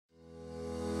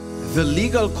The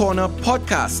Legal Corner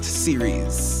podcast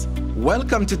series.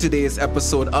 Welcome to today's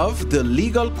episode of The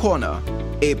Legal Corner,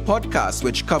 a podcast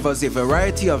which covers a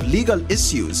variety of legal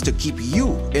issues to keep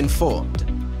you informed.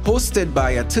 Hosted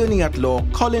by attorney at law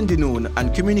Colin Dinoon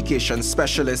and communications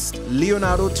specialist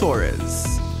Leonardo Torres.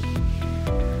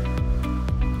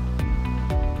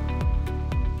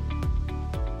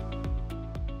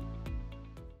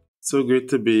 So great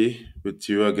to be with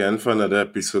you again for another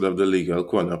episode of the Legal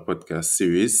Corner podcast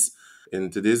series. In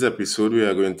today's episode, we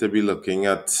are going to be looking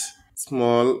at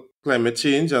small climate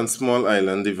change and small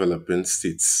island developing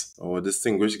states. Our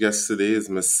distinguished guest today is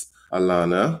Miss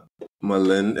Alana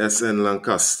Malinde SN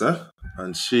Lancaster,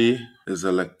 and she is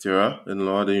a lecturer in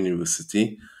law at the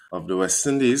University of the West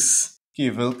Indies,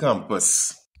 Cave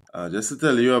campus. Just to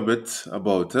tell you a bit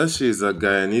about her, she is a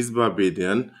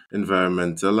Guyanese-Barbadian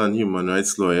environmental and human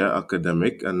rights lawyer,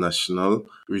 academic, and national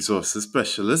resources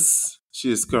specialist. She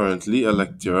is currently a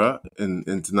lecturer in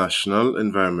international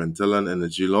environmental and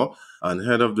energy law and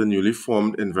head of the newly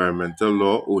formed Environmental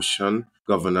Law, Ocean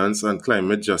Governance, and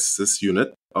Climate Justice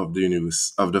Unit of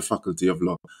the Faculty of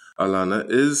Law. Alana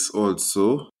is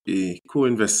also a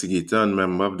co-investigator and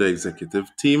member of the executive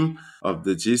team of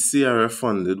the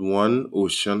GCRF-funded One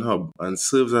Ocean Hub and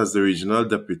serves as the regional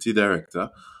deputy director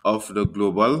of the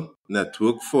Global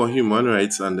Network for Human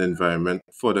Rights and the Environment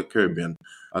for the Caribbean.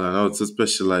 Alana also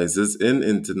specializes in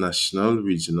international,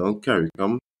 regional,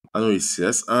 CARICOM, and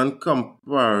OECS and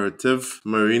comparative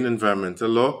marine environmental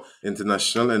law,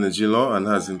 international energy law, and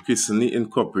has increasingly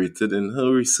incorporated in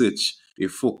her research a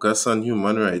focus on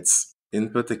human rights, in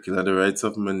particular the rights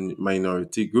of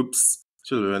minority groups,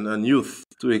 children, and youth,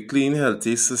 to a clean,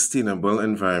 healthy, sustainable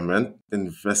environment,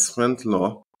 investment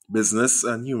law, business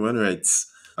and human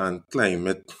rights, and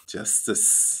climate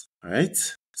justice. All right?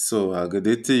 So, good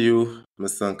day to you,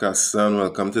 Mr. Lancaster, and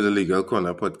welcome to the Legal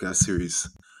Corner podcast series.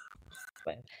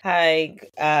 Hi,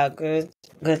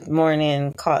 good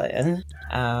morning, Colin.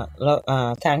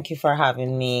 Thank you for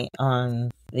having me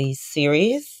on this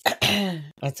series.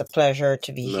 It's a pleasure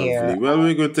to be here. Lovely. Well,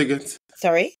 we're going to get...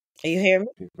 Sorry, are you hearing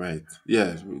me? Right.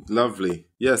 Yeah, lovely.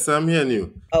 Yes, I'm hearing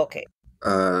you. Okay.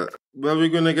 Well, we're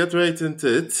going to get right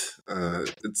into it.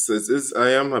 I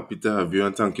am happy to have you,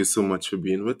 and thank you so much for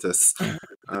being with us.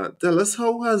 Tell us,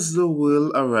 how has the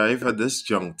world arrived at this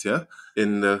juncture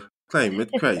in the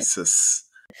climate crisis?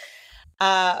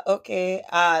 Okay.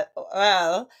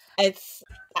 Well,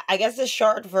 I guess the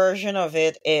short version of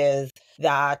it is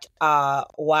that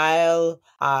while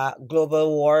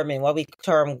global warming, what we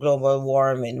term global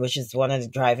warming, which is one of the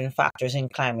driving factors in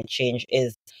climate change,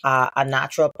 is a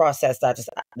natural process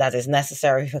that is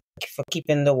necessary for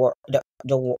keeping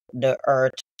the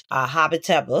earth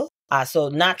habitable. So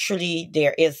naturally,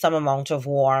 there is some amount of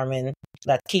warming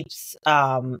that keeps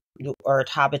the earth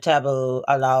habitable,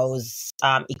 allows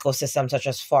ecosystems such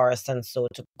as forests and so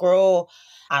to grow,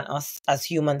 and us as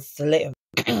humans to live.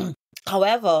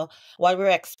 However, what we're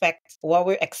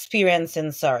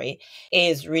experiencing,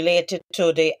 is related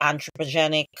to the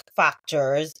anthropogenic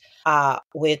factors,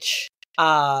 which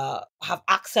have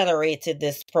accelerated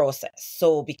this process.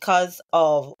 So because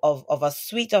of a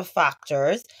suite of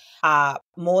factors,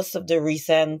 most of the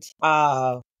recent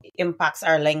impacts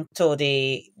are linked to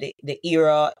the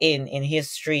era in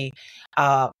history,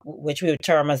 which we would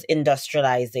term as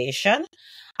industrialization.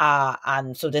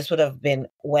 And so this would have been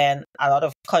when a lot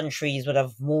of countries would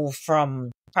have moved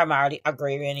from primarily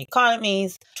agrarian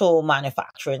economies to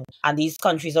manufacturing. And these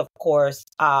countries, of course,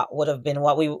 would have been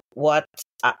what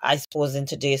I suppose in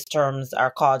today's terms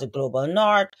are called the global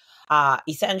north.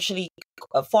 Essentially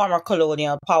former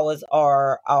colonial powers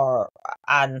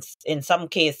and in some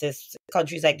cases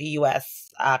countries like the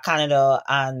US, Canada,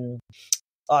 and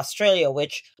Australia,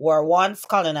 which were once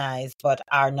colonized but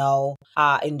are now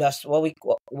what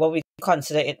we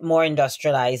consider it more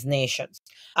industrialized nations.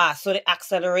 So the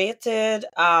accelerated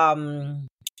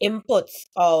inputs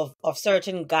of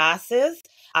certain gases,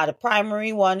 the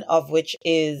primary one of which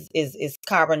is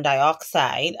carbon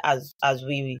dioxide, as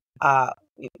we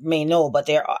may know, but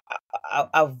there are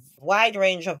a wide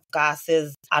range of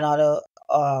gases and other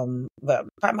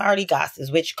primarily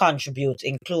gases which contribute,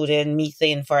 including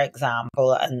methane, for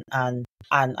example, and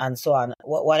so on,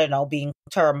 what are now being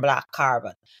termed black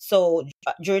carbon. So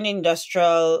during the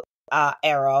industrial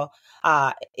era,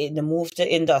 in the move to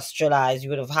industrialize, you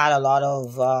would have had a lot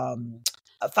of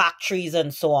factories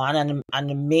and so on, and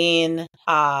the main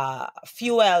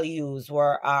fuel used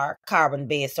were carbon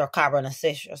based or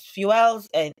carbonaceous fuels,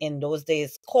 in those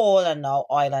days coal, and now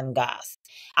oil and gas,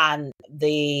 and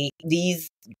these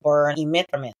burn emit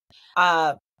from it.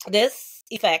 This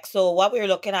effect, so what we're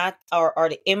looking at are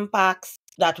the impacts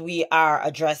that we are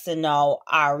addressing now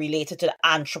are related to the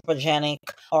anthropogenic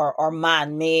or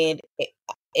man-made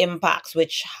impacts,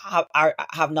 which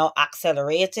have now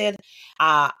accelerated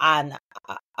and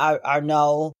are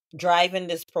now driving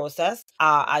this process.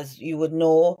 As you would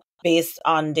know, based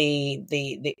on the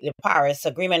Paris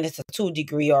Agreement, it's a 2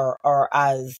 degree or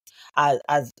as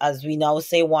we now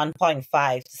say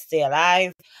 1.5 to stay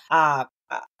alive.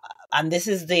 And this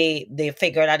is the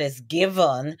figure that is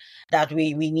given that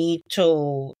we need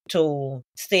to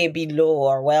stay below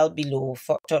or well below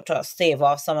to stave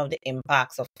off some of the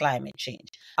impacts of climate change.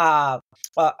 And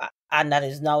that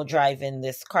is now driving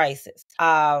this crisis.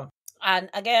 And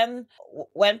again,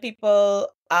 when people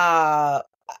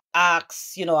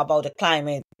asks, about the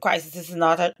climate crisis, this is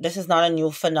not a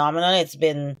new phenomenon. It's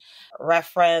been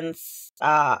referenced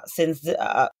since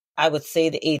I would say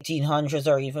the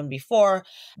 1800s or even before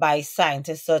by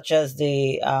scientists such as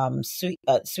the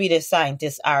Swedish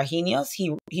scientist Arrhenius.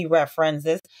 He referenced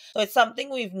this. So it's something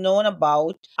we've known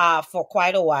about for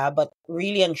quite a while, but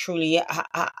really and truly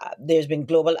there's been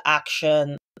global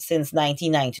action since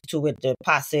 1992 with the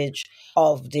passage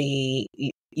of the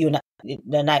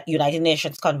United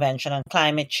Nations Convention on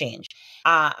Climate Change,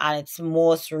 and its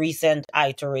most recent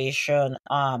iteration,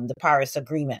 the Paris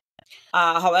Agreement.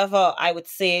 However, I would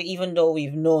say even though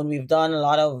we've done a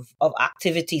lot of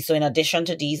activities, so in addition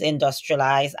to these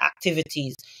industrialized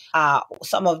activities,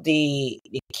 some of the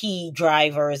key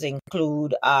drivers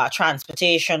include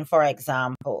transportation, for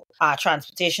example.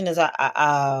 Transportation is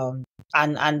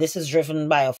and this is driven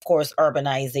by, of course,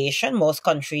 urbanization. Most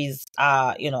countries,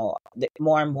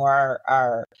 more and more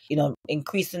are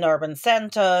increasing urban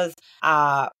centers.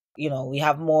 We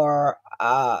have more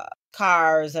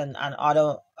cars and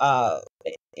other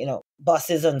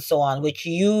buses and so on, which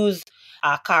use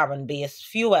carbon-based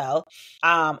fuel,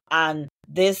 and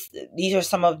these are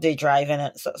some of the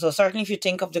driving. So certainly, if you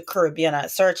think of the Caribbean,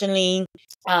 certainly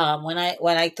when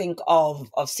I think of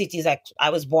cities, like I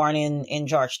was born in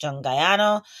Georgetown,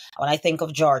 Guyana. When I think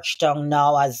of Georgetown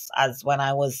now, as when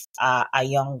I was a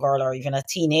young girl or even a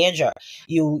teenager,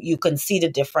 you can see the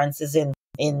differences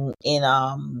in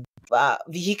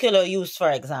vehicular use, for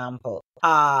example,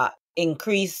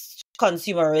 increased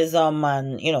consumerism,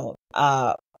 and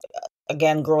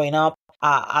again, growing up,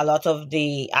 a lot of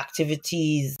the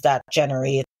activities that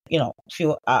generate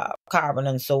few carbon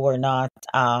and so were not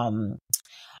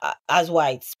as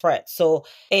widespread. So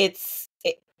it's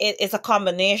a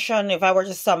combination. If I were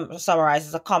to summarize,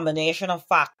 it's a combination of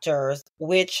factors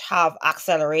which have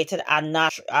accelerated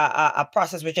a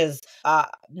process which is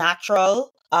natural.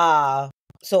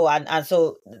 So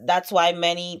that's why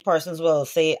many persons will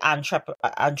say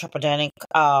anthropogenic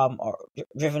or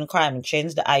driven climate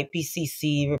change. The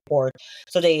IPCC report.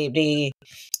 So the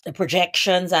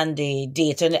projections and the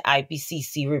data in the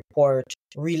IPCC report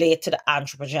relate to the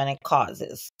anthropogenic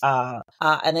causes.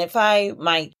 And if I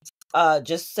might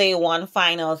just say one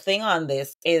final thing on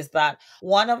this, is that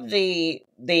one of the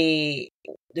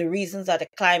reasons that the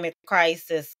climate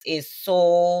crisis is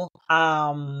so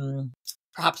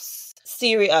perhaps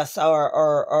serious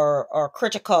or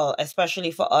critical,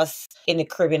 especially for us in the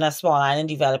Caribbean, a small island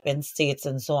developing states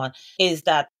and so on, is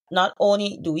that not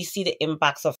only do we see the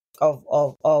impacts of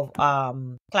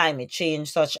climate change,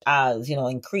 such as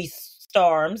increased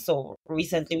storms. So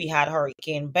recently we had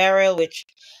Hurricane Beryl, which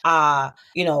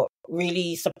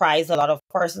really surprised a lot of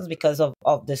persons because of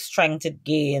the strength it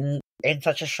gained in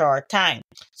such a short time.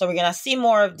 So we're gonna see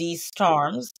more of these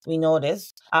storms. We know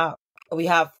this. We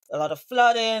have a lot of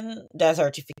flooding,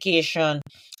 desertification,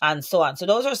 and so on. So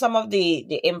those are some of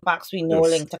the impacts we know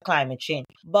linked to climate change.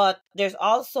 But there's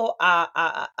also one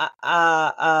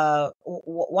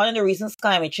of the reasons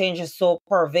climate change is so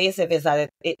pervasive is that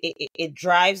it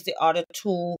drives the other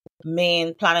two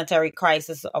main planetary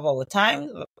crises of our time,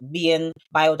 being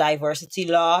biodiversity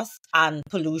loss and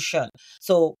pollution.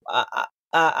 So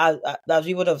as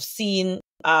we would have seen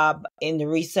in the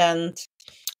recent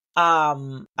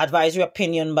advisory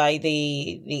opinion by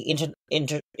the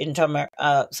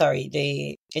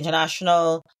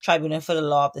International Tribunal for the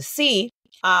Law of the Sea,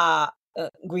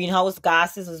 greenhouse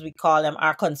gases, as we call them,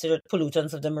 are considered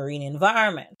pollutants of the marine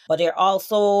environment. But there are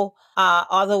also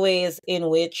other ways in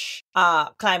which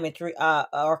climate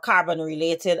or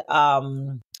carbon-related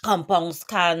compounds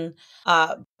can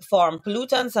form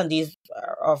pollutants, and these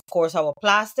are, of course, our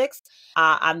plastics,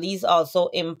 and these also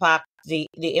impact the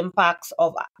impacts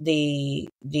of the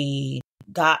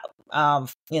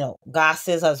gases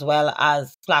as well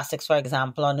as plastics, for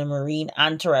example, on the marine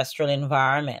and terrestrial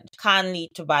environment can lead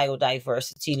to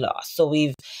biodiversity loss. So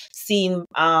we've seen,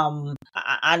 and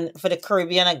for the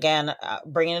Caribbean again,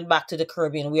 bringing it back to the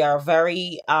Caribbean, we are we're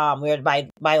a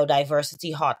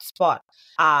biodiversity hotspot.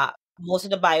 Most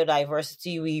of the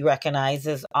biodiversity we recognize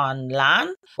is on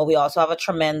land, but we also have a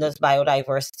tremendous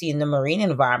biodiversity in the marine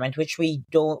environment, which we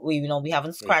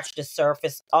haven't scratched the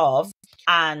surface of.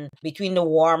 And between the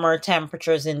warmer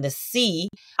temperatures in the sea,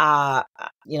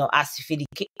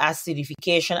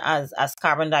 acidification as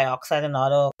carbon dioxide and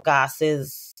other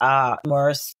gases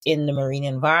immersed in the marine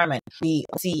environment, we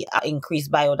see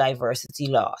increased biodiversity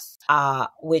loss,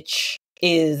 which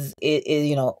is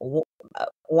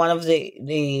one of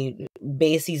the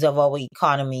bases of our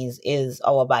economies is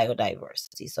our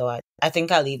biodiversity. So I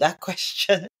think I'll leave that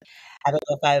question. I don't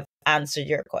know if I've answered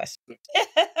your question.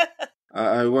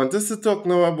 I want us to talk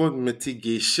now about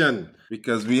mitigation,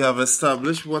 because we have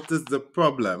established what is the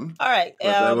problem. All right. But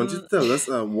I want you to tell us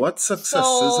what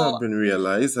successes have been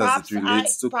realized as it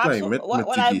relates to climate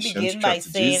mitigation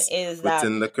strategies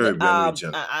within the Caribbean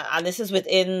region. And this is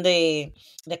within the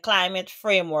climate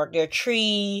framework. There are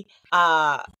three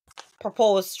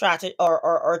proposed strategy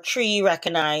or three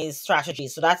recognized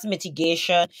strategies. So that's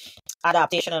mitigation,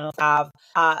 adaptation, and have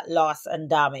loss and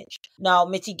damage. Now,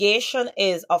 mitigation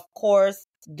is, of course,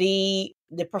 the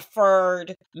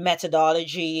preferred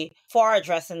methodology for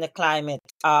addressing the climate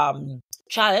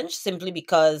challenge, simply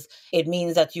because it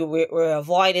means that we're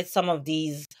avoided some of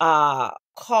these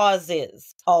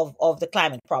causes of the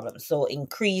climate problem. So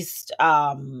increased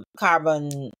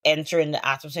carbon entering the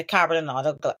atmosphere, carbon and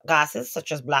other gases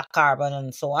such as black carbon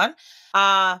and so on.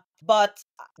 But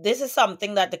this is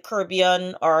something that the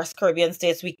Caribbean Caribbean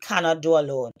states, we cannot do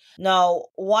alone. Now,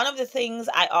 one of the things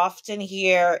I often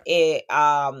hear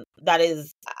that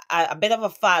is a bit of a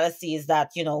fallacy is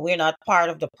that, we're not part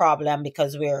of the problem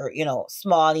because we're,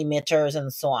 small emitters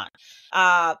and so on.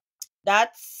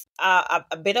 That's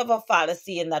a bit of a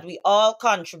fallacy in that we all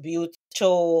contribute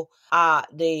to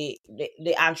the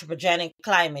anthropogenic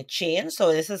climate change.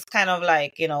 So this is kind of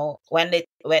like, when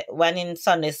in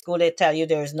Sunday school they tell you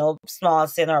there's no small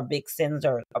sin or big sins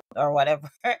or whatever.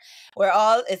 We're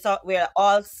all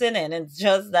sinning. It's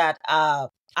just that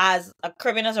as a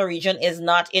Caribbean as a region is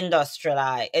not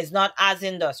as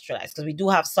industrialized, because we do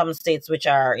have some states which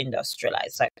are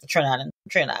industrialized, like Trinidad,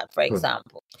 for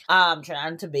example, Trinidad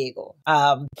and Tobago,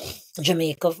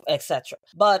 Jamaica, etc.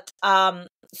 But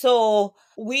so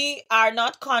we are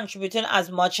not contributing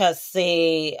as much as,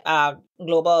 say,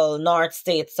 global north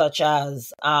states such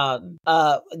as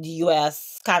the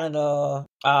US, Canada,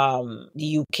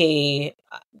 the UK,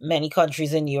 many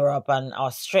countries in Europe and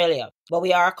Australia, but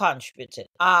we are contributing.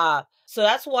 So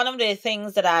that's one of the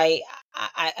things that I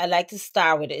like to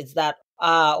start with, is that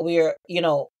we're,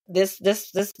 this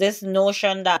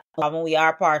notion that we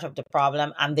are part of the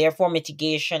problem and therefore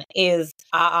mitigation is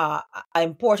an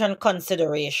important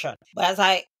consideration.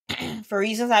 But for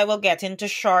reasons I will get into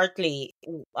shortly,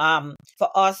 for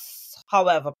us,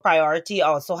 however, priority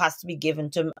also has to be given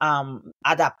to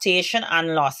adaptation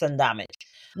and loss and damage.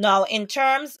 Now, in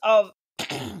terms of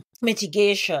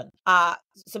mitigation,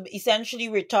 so essentially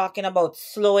we're talking about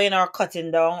slowing or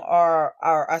cutting down or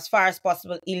as far as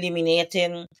possible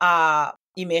eliminating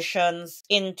emissions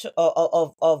into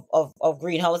of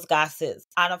greenhouse gases.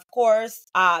 And of course,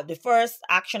 the first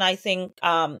action I think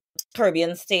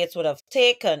Caribbean states would have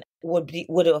taken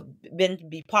would have been to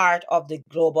be part of the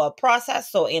global process.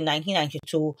 So in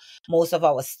 1992, most of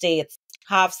our states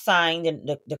have signed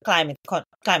the climate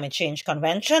change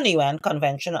convention, the UN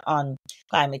Convention on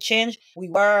Climate Change. We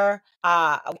are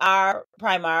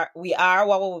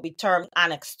what would be termed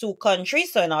Annex 2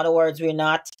 countries. So in other words, we're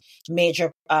not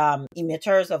major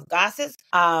emitters of gases.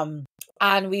 And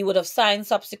we would have signed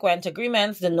subsequent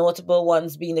agreements, the notable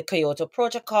ones being the Kyoto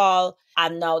Protocol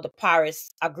and now the Paris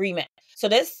Agreement. So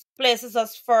this places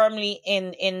us firmly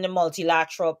in the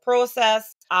multilateral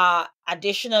process.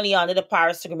 Additionally, under the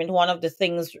Paris Agreement, one of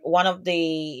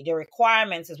the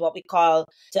requirements is what we call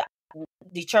to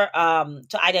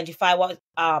identify what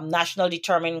national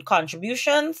determined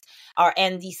contributions, or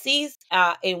NDCs,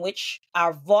 in which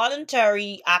are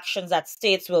voluntary actions that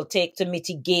states will take to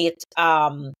mitigate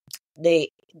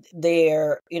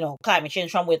their climate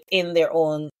change from within their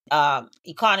own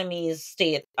economies,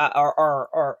 state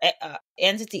or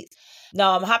entities.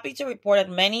 Now, I'm happy to report that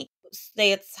many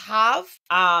states have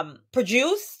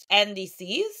produced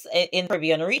NDCs in the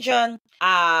Caribbean region.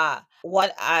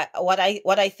 What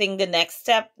I think the next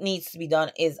step needs to be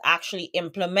done is actually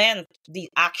implement the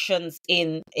actions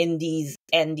in these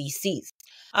NDCs.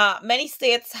 Many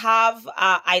states have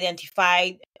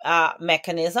identified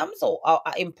mechanisms. So,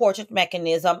 important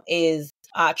mechanism is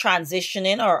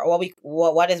transitioning, or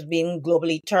what is being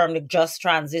globally termed just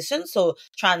transition. So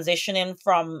transitioning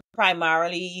from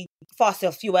primarily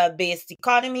fossil fuel based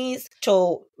economies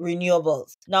to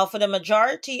renewables. Now, for the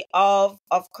majority of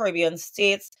Caribbean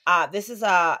states, this is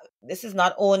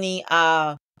not only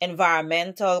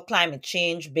environmental climate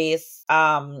change based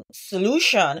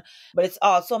solution, but it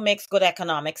also makes good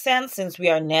economic sense since we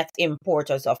are net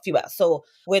importers of fuel. So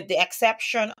with the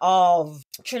exception of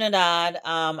Trinidad,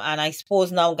 and I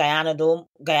suppose now Guyana, though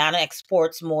Guyana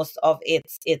exports most of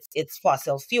its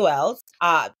fossil fuels,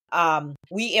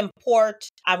 we import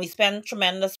and we spend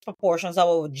tremendous proportions of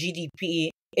our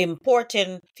GDP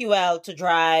importing fuel to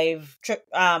drive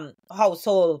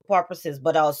household purposes,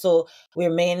 but also we're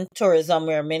main tourism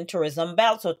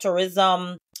belt, so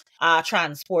tourism,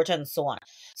 transport, and so on.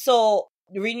 So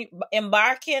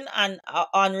embarking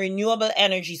on renewable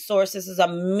energy sources is a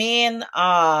main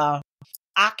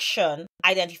action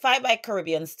identified by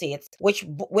Caribbean states, which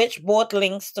both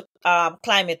links to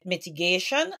climate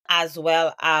mitigation as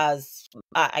well as,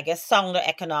 I guess, sounder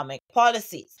economic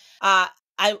policies.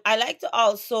 I like to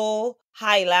also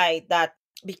highlight that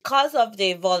because of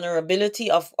the vulnerability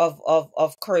of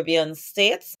Caribbean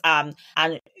states, and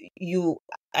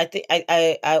I think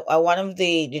one of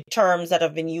the terms that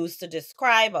have been used to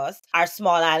describe us are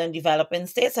small island developing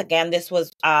states. Again, this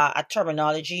was a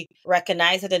terminology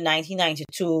recognized at the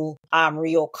 1992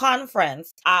 Rio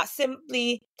conference,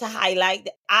 simply to highlight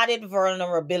the added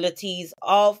vulnerabilities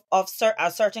of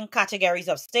certain categories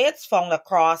of states found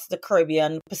across the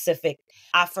Caribbean, Pacific,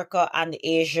 Africa, and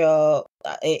Asia,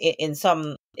 in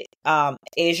some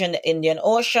Asian, Indian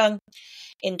Ocean,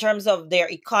 in terms of their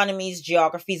economies,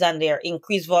 geographies, and their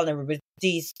increased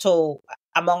vulnerabilities to,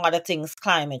 among other things,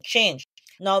 climate change.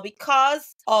 Now,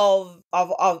 because of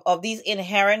these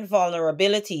inherent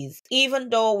vulnerabilities, even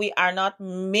though we are not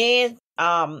made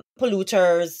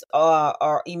polluters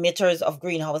or emitters of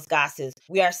greenhouse gases,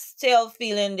 we are still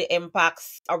feeling the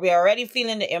impacts, or we are already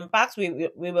feeling the impacts. We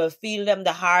will feel them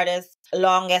the hardest,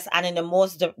 longest, and in the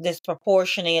most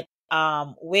disproportionate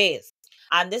ways.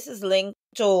 And this is linked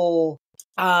to,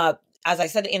 as I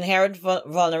said, inherent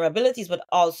vulnerabilities, but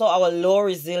also our low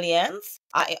resilience.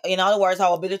 In other words,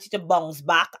 our ability to bounce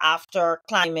back after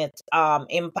climate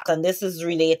impact. And this is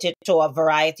related to a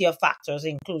variety of factors,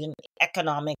 including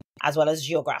economic as well as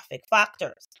geographic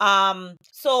factors.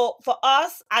 So for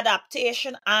us,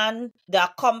 adaptation and the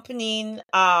accompanying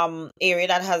area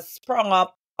that has sprung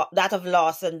up, that of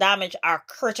loss and damage, are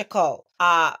critical.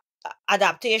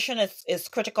 Adaptation is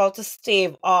critical to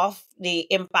stave off the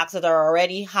impacts that are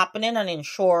already happening and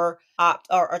ensure,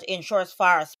 or to ensure as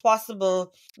far as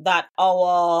possible that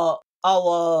our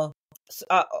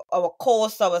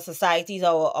coasts, our societies,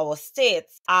 our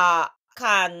states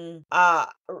can, I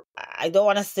don't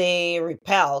want to say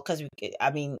repel, because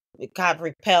we can't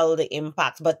repel the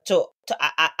impacts, but to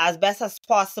as best as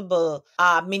possible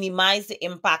minimize the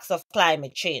impacts of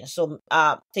climate change. So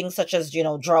things such as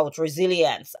drought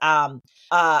resilience,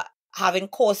 having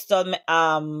coastal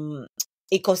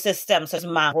ecosystems such as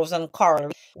mangroves and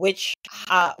coral, which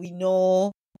we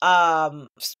know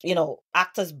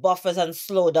act as buffers and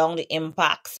slow down the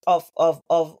impacts of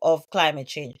climate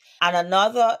change. And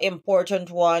another important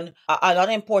one,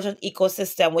 another important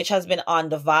ecosystem which has been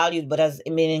undervalued but has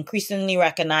been increasingly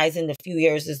recognized in the few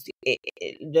years, is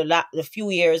the few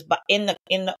years, but in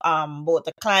both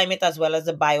the climate as well as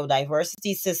the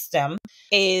biodiversity system,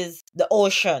 is the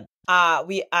ocean.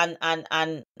 We and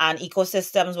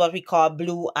ecosystems, what we call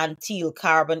blue and teal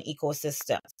carbon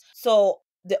ecosystems. So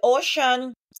the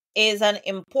ocean is an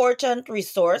important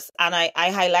resource, and I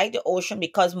highlight the ocean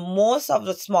because most of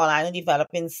the small island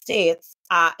developing states,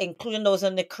 including those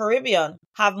in the Caribbean,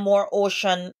 have more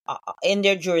ocean in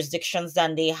their jurisdictions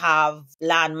than they have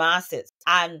land masses.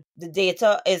 And the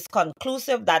data is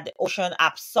conclusive that the ocean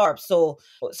absorbs. So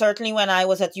certainly when I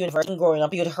was at university growing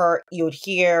up, you'd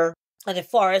hear the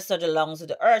forests are the lungs of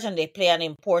the earth, and they play an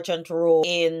important role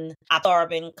in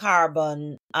absorbing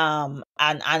carbon, and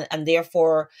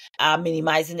therefore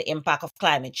minimizing the impact of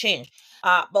climate change.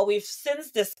 But we've since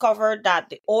discovered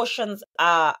that the oceans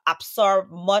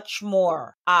absorb much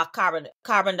more carbon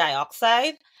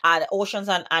dioxide. The oceans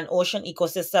and ocean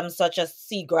ecosystems such as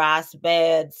seagrass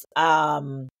beds,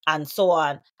 and so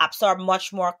on, absorb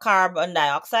much more carbon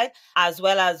dioxide, as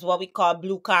well as what we call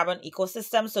blue carbon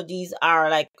ecosystems. So these are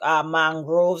like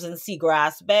mangroves and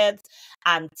seagrass beds,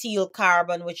 and teal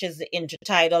carbon, which is the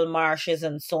intertidal marshes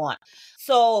and so on.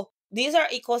 So these are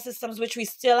ecosystems which we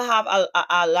still have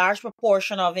a large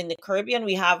proportion of in the Caribbean.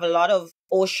 We have a lot of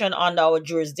ocean under our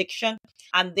jurisdiction,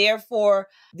 and therefore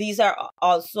these are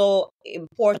also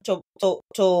important to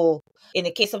in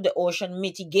the case of the ocean,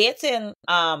 mitigating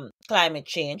climate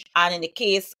change, and in the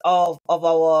case of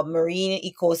our marine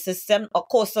ecosystem or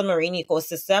coastal marine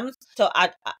ecosystems, to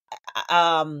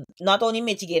not only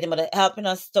mitigating but helping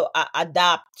us to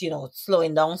adapt,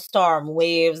 slowing down storm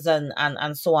waves and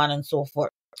so on and so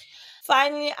forth.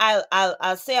 Finally,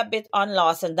 I'll say a bit on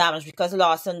loss and damage, because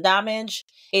loss and damage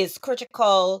is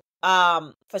critical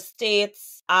for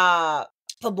states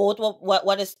for both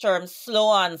what is termed slow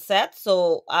onset,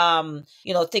 so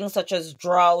things such as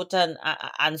drought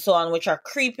and so on, which are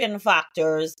creeping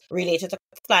factors related to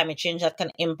climate change that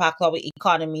can impact our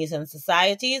economies and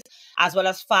societies, as well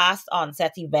as fast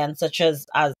onset events such as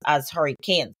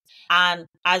hurricanes. And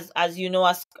as you know,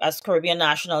 as Caribbean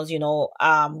nationals,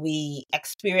 we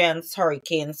experience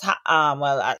hurricanes.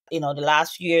 The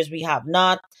last few years we have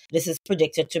not. This is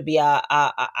predicted to be a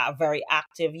very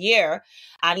active year,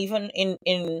 and even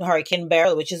in Hurricane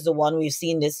Beryl, which is the one we've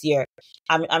seen this year,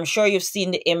 I'm sure you've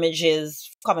seen the images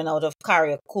coming out of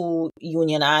Carriacou,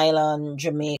 Union Island,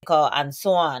 Jamaica, and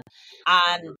so on.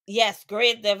 And yes,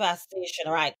 great devastation,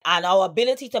 right? And our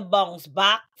ability to bounce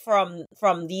back from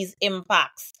these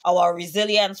impacts, our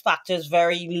resilience factor is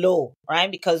very low,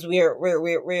 right? Because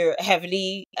we're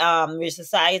heavily we're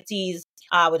societies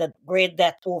with a great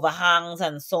debt overhangs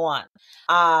and so on.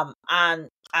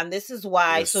 And this is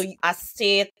why, Yes. so a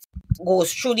state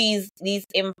goes through these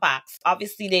impacts.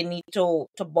 Obviously, they need to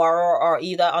borrow, or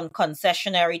either on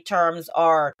concessionary terms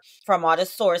or from other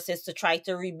sources, to try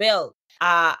to rebuild.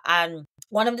 And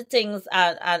one of the things,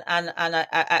 and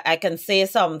I can say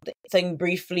something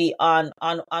briefly on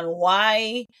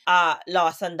why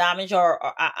loss and damage, or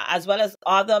as well as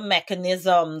other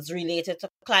mechanisms related to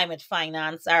climate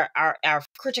finance are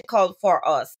critical for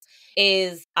us,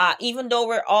 is even though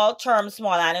we're all termed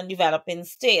small island developing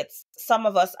states, some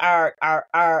of us are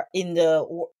in the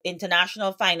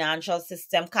international financial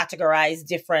system categorized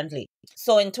differently.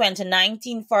 So in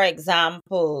 2019, for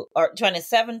example, or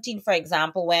 2017, for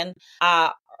example, when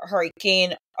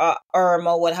Hurricane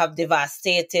Irma would have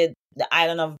devastated the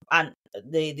island of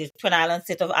the Twin Island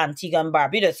state of Antigua and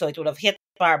Barbuda, so it would have hit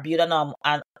Barbuda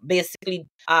and basically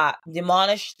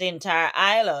demolished the entire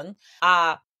island.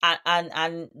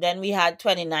 And then we had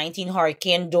 2019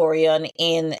 Hurricane Dorian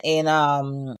in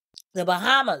the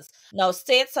Bahamas. Now,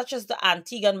 states such as the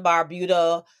Antigua and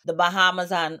Barbuda, the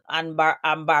Bahamas and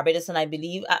Barbados, and I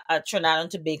believe Trinidad and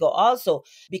Tobago also,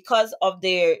 because of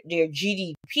their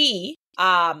GDP,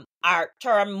 are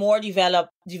termed more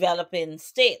developing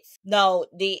states. Now,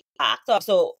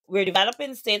 so we're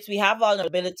developing states, we have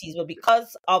vulnerabilities, but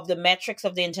because of the metrics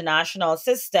of the international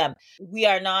system, we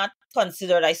are not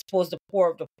considered, I suppose, the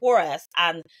poor of the poorest.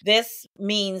 And this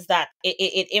means that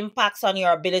it impacts on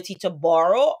your ability to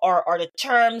borrow, or the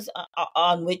terms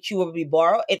on which you will be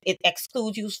borrowed. It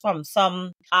excludes you from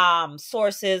some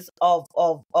sources of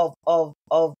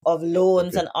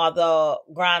loans and other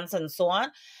grants and so on.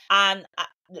 And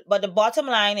but the bottom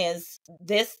line is,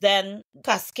 this then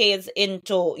cascades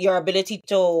into your ability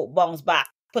to bounce back,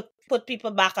 put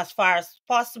people back as far as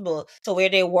possible to where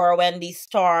they were when these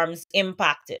storms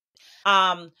impacted.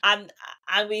 And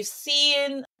we've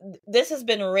seen this has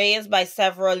been raised by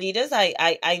several leaders.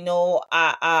 I know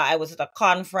I was at a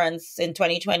conference in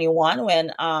 2021 when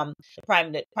the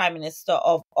Prime Minister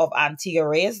of Antigua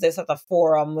raised this at a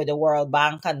forum with the World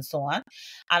Bank and so on.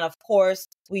 And of course,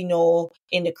 we know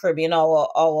in the Caribbean, our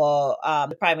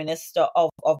the Prime Minister of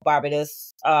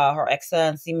Barbados, Her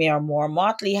Excellency Mayor Moore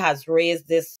Motley, has raised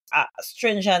this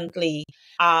stringently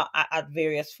at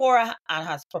various fora, and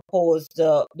has proposed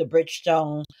the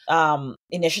Bridgetown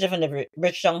initiative and the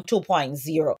Bridgetown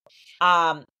 2.0.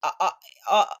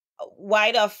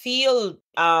 Wider field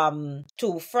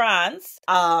to France,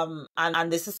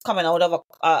 and this is coming out of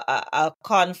a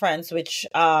conference which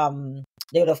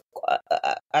they would have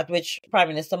at which Prime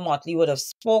Minister Motley would have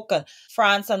spoken.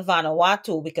 France and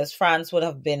Vanuatu, because France would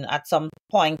have been at some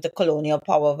point the colonial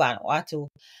power of Vanuatu,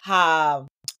 have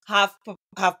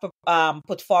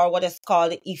put forward what is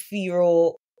called the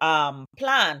IFIRO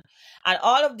plan. And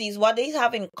all of these, what they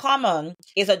have in common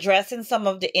is addressing some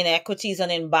of the inequities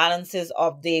and imbalances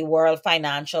of the world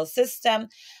financial system.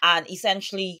 And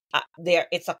essentially,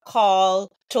 it's a call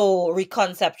to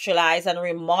reconceptualize and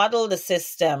remodel the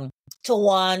system to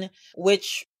one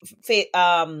which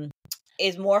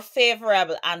is more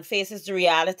favorable and faces the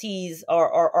realities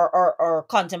or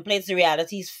contemplates the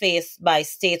realities faced by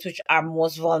states which are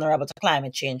most vulnerable to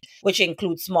climate change, which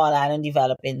includes small island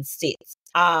developing states.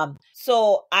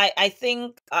 So I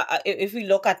think if we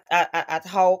look at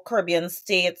how Caribbean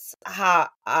states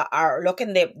are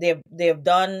looking, they've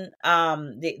done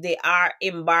they are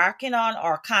embarking on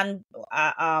or can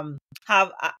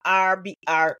have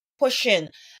are pushing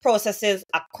processes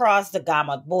across the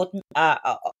gamut, both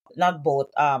not both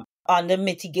on the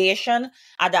mitigation,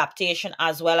 adaptation,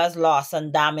 as well as loss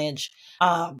and damage,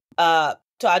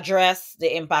 to address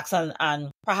the impacts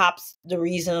and perhaps the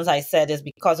reasons I said is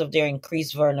because of their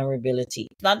increased vulnerability.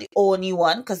 It's not the only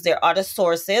one because there are other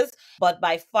sources, but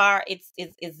by far it's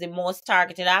the most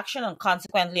targeted action, and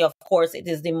consequently, of course, it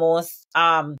is the most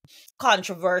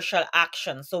controversial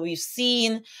action. So we've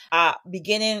seen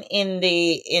beginning in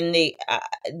the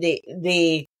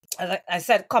as I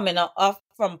said, coming up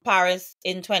from Paris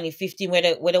in 2015, where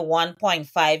the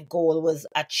 1.5 goal was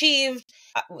achieved.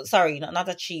 Sorry, not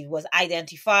achieved, was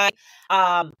identified.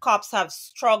 COPs have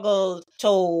struggled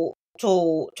to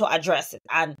address it.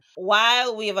 And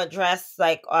while we've addressed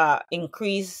like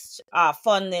increased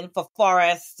funding for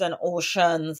forests and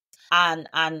oceans and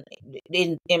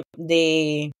in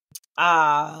the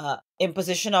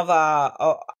imposition of a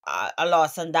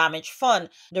loss and damage fund,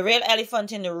 the real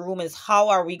elephant in the room is how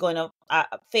are we going to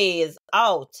phase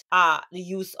out the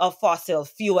use of fossil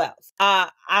fuels,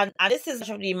 and this is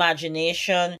the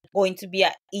imagination going to be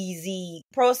an easy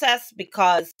process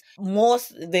because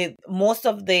most of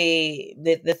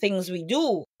the things we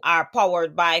do are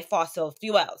powered by fossil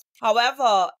fuels.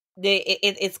 However,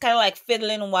 it's kind of like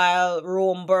fiddling while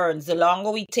Rome burns. The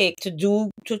longer we take to do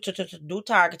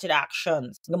targeted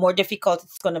actions, the more difficult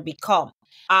it's going to become.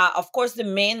 Of course, the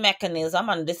main mechanism,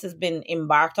 and this has been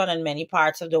embarked on in many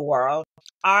parts of the world,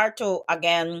 are to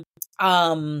again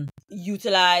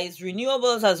utilize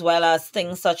renewables as well as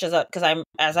things such as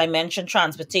as I mentioned,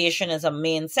 transportation is a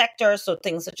main sector. So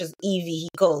things such as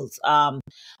e-vehicles,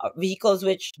 vehicles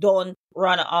which don't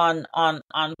run on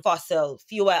fossil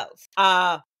fuels.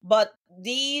 But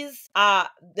these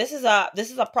this is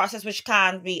a process which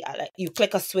can't be like you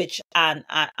click a switch and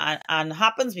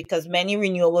happens, because many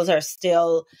renewables are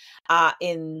still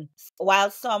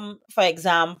while some, for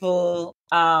example,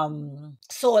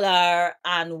 solar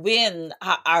and wind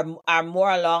are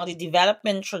more along the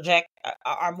development trajectory,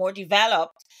 are more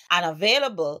developed and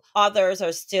available, others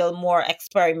are still more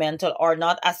experimental or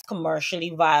not as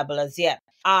commercially viable as yet.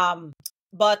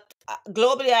 But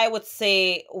globally, I would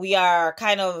say we are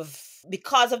kind of,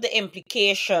 because of the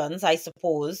implications, I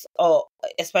suppose,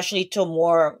 especially to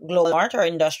more global or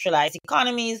industrialized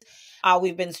economies,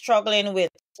 we've been struggling with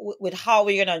how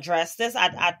we're going to address this.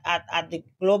 At the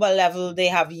global level, they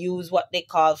have used what they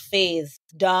call phase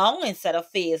down instead of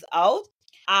phase out.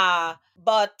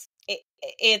 But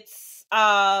it's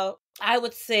I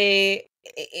would say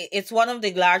it's one of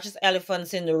the largest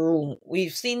elephants in the room.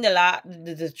 We've seen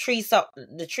the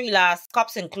three last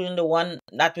COPs, including the one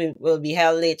that will be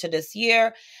held later this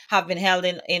year, have been held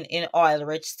in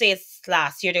oil-rich states.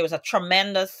 Last year, there was a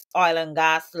tremendous oil and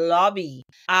gas lobby,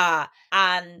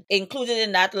 and included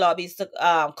in that lobby is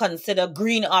to consider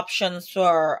green options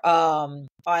for oil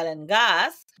and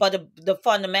gas. But the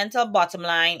fundamental bottom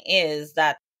line is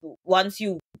that once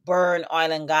you burn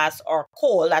oil and gas or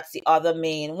coal, that's the other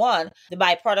main one, the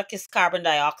byproduct is carbon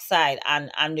dioxide,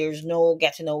 and there's no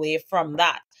getting away from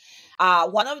that.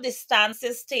 One of the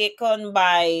stances taken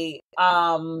by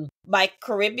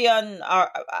Caribbean, or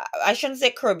I shouldn't say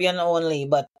Caribbean only,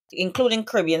 but including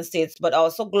Caribbean states, but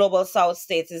also global South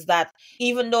states, is that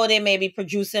even though they may be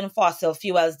producing fossil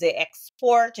fuels, they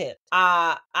export it.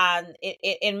 And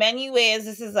in many ways,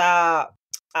 this is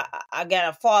again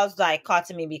a false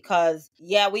dichotomy, because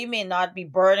we may not be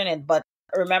burning it, but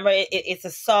remember, it's a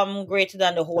sum greater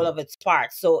than the whole of its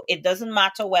parts. So it doesn't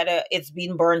matter whether it's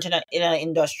being burnt in an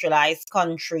industrialized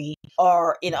country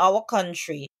or in our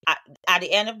country. At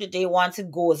the end of the day, once it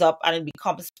goes up and it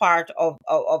becomes part of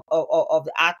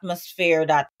the atmosphere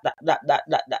that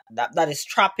is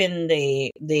trapping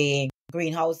the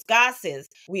greenhouse gases,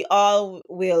 we all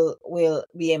will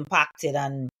be impacted.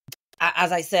 And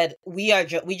as I said, we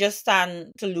just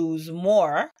stand to lose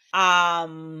more.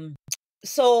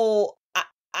 So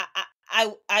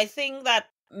I think that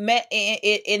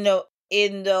in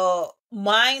the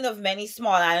mind of many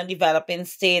small island developing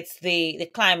states, the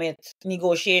climate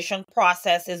negotiation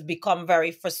process has become very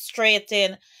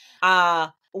frustrating.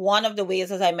 one of the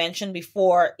ways, as I mentioned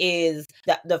before, is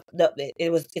that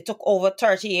it took over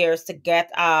 30 years to get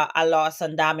a loss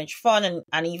and damage fund,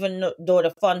 and even though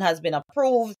the fund has been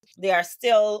approved, there are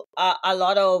still a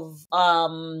lot of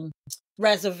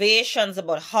reservations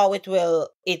about how it will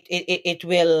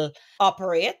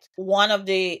operate. One of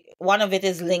it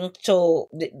is linked to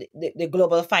the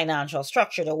global financial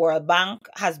structure. The World Bank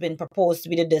has been proposed to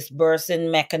be the disbursing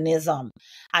mechanism,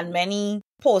 and many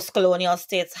post-colonial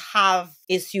states have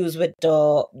issues with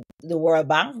the World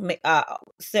Bank.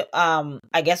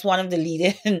 I guess one of the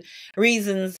leading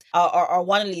reasons or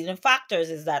one of the leading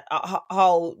factors is that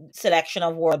how selection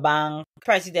of World Bank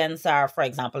presidents are, for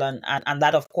example, and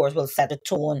that of course will set a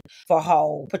tone for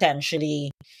how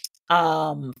potentially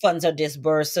funds are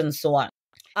disbursed and so on.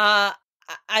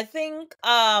 I think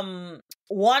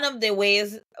one of the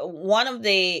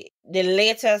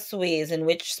latest ways in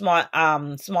which small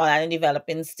and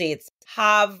developing states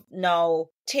have now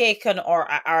taken or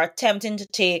are attempting to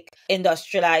take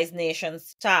industrialized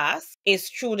nations' tasks is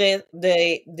through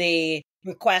the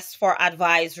request for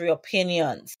advisory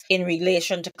opinions in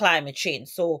relation to climate change.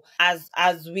 So as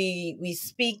we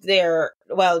speak, there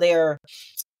are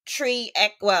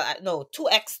two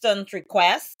extant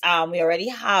requests. We already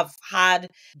have had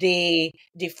the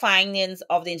findings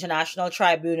of the International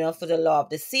Tribunal for the Law of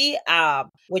the Sea,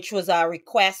 which was a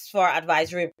request for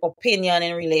advisory opinion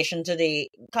in relation to the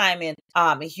climate,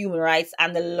 human rights,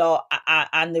 and the law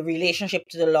and the relationship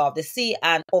to the law of the sea.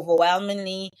 And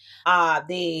overwhelmingly,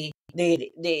 the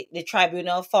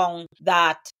tribunal found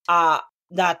that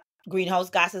greenhouse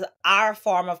gases are a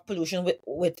form of pollution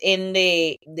within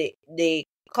the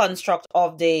construct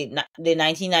of the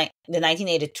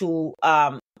 1982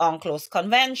 UNCLOS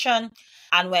Convention,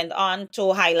 and went on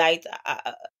to highlight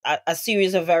a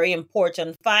series of very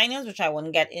important findings, which I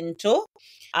won't get into.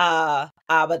 But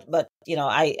you know,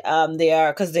 there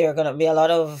are going to be a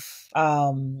lot of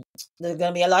there's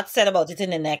going to be a lot said about it in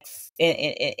the next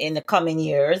in the coming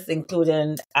years,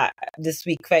 including this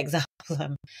week, for example.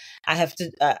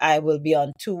 I will be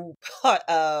on 2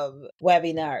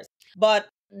 webinars, but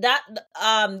that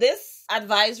this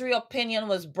advisory opinion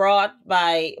was brought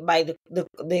by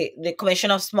the Commission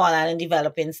of Small and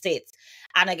Developing States.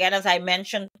 And again, as I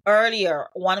mentioned earlier,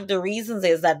 one of the reasons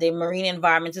is that the marine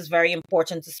environment is very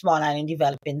important to small and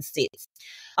developing states.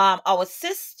 Our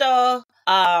sister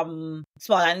small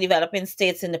and developing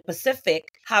states in the Pacific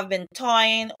have been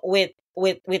toying with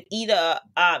either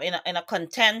in a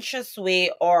contentious way,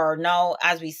 or now,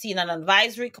 as we see, in an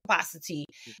advisory capacity,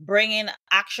 bringing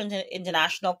action to the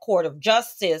International Court of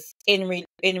Justice in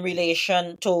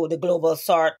relation to the global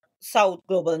South,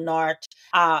 global North,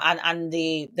 and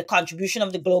the contribution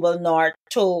of the global North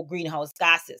to greenhouse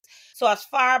gases. So as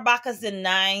far back as the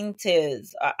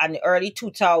 90s and the early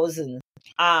 2000s,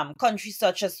 countries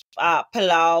such as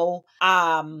Palau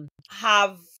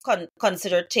have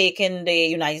considered taking the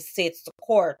United States to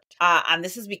court, and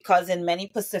this is because in many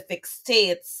Pacific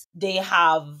states they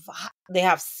have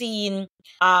seen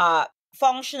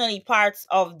functionally parts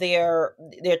of their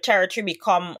territory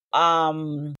become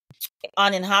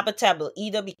uninhabitable,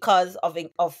 either because of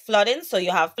flooding. So you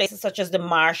have places such as the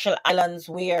Marshall Islands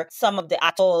where some of the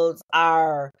atolls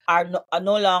are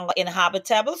no longer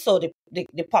inhabitable. So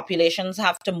the populations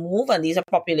have to move, and these are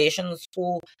populations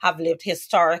who have lived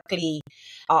historically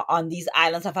on these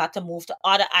islands have had to move to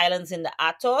other islands in the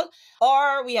atoll.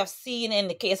 Or we have seen in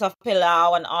the case of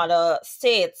Palau and other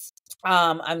states,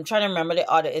 I'm trying to remember the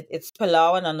other. It's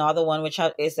Palau and another one which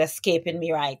is escaping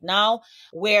me right now,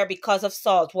 where because of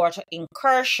saltwater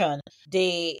incursion,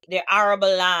 the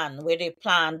arable land where they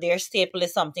plant their staple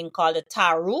is something called a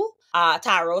taro,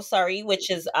 which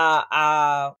is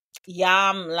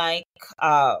yam, like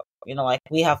like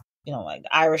we have, like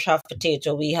the Irish have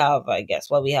potato, we have, I guess,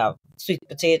 we have sweet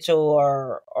potato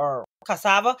or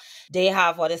cassava. They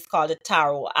have what is called a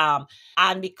taro.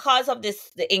 And because of the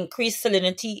increased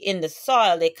salinity in the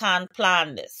soil, they can't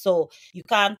plant this. So you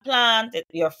can't plant it,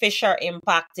 your fish are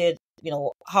impacted.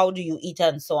 How do you eat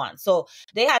and so on? So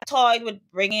they had toyed with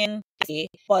bringing,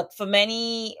 but for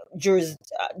many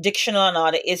jurisdictional and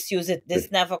other issues,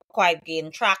 this never quite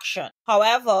gained traction.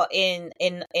 However, in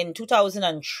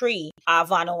 2003,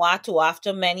 Vanuatu,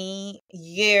 after many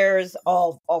years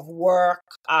of work,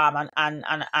 and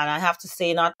I have to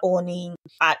say, not only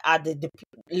at the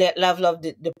level of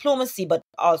the diplomacy, but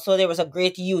also there was a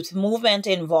great youth movement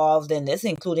involved in this,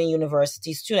 including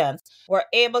university students, were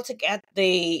able to get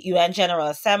the UN General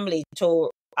Assembly to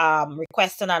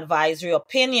request an advisory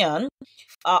opinion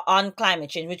on climate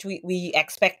change, which we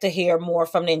expect to hear more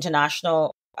from the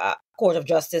International Court of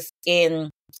Justice in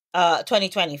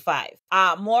 2025.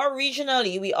 More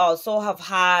regionally, we also have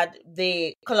had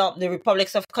the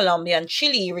Republics of Colombia and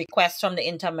Chile request from the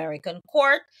Inter-American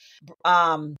Court,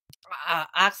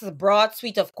 asks a broad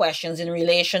suite of questions in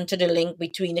relation to the link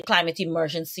between the climate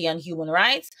emergency and human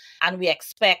rights, and we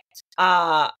expect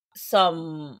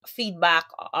some feedback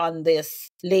on this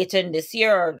later in this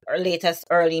year or latest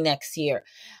early next year.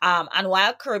 And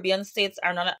while Caribbean states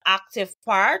are not an active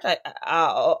part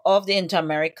of the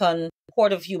Inter-American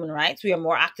Court of Human Rights, we are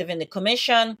more active in the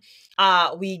Commission.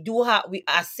 We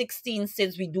as 16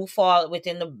 states, we do fall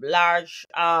within the large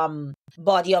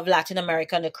body of Latin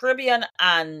America and the Caribbean,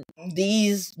 and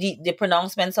the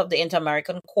pronouncements of the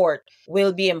Inter-American Court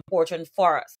will be important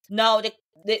for us. Now,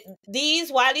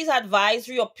 while these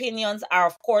advisory opinions are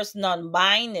of course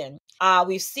non-binding,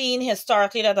 we've seen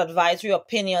historically that advisory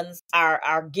opinions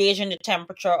are gauging the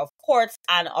temperature of courts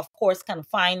and of course can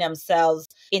find themselves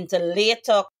into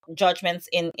later judgments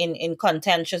in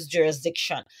contentious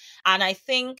jurisdiction. And I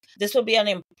think this will be an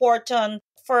important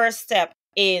first step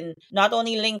in not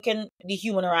only linking the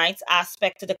human rights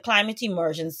aspect to the climate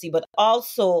emergency, but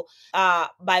also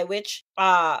by which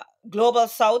global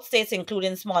South states,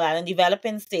 including small island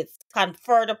developing states, can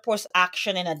further push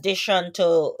action in addition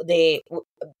to the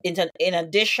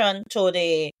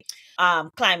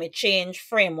climate change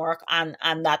framework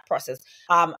and that process.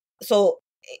 So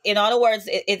in other words,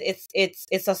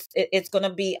 it's going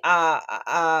to be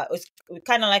it's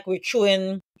kind of like we're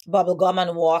chewing bubble gum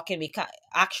and walking.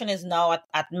 Action is now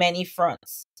at many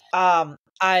fronts. I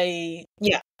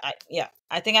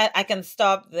think I can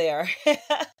stop there.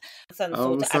 And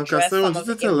so to address Lancaster, I some want of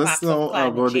you the to tell us impacts of now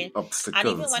climate about the change. And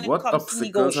even obstacles. when it What comes to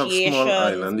obstacles have small negotiations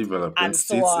island developing and so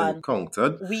states on,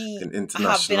 encountered we in have been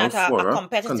international at a fora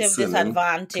competitive concerning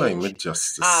disadvantage climate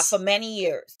justice? for many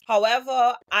years.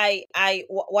 However, I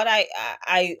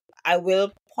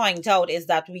will point out is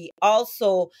that we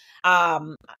also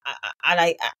and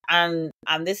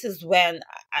this is when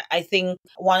I think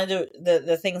one of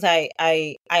the things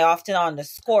I often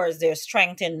underscore is their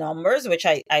strength in numbers, which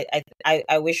I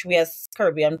wish we as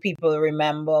Caribbean people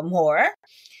remember more.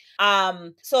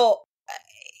 So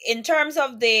in terms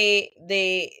of the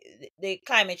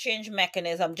climate change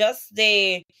mechanism, just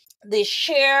the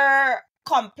sheer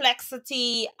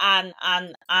complexity and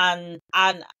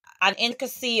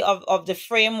intricacy of the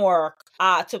framework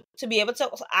to be able to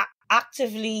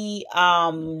actively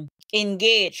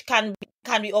engage can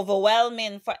be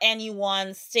overwhelming for any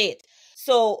one state.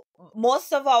 So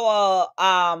most of our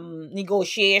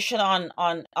negotiation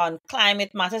on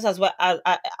climate matters, as well as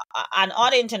and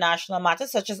other international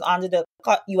matters, such as under the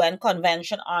UN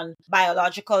Convention on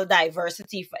Biological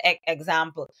Diversity, for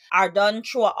example, are done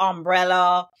through an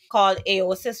umbrella called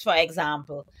AOSIS, for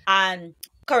example. And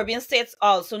Caribbean states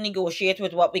also negotiate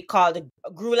with what we call the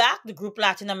GRULAC, the Group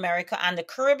Latin America and the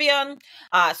Caribbean.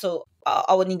 So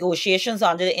our negotiations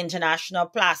under the International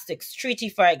Plastics Treaty,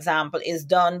 for example, is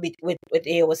done with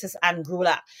AOSIS and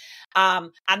GRULAC.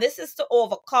 And this is to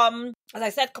overcome, as I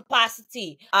said,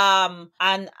 capacity. And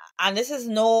this is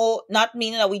not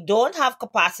meaning that we don't have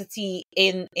capacity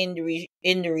in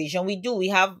the region. We do. We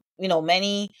have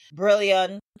many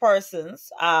brilliant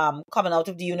persons coming out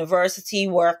of the university,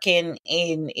 working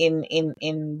in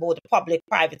both the public,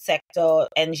 private sector,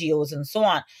 NGOs, and so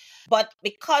on. But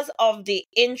because of the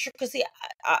intricacy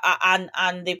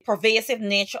and the pervasive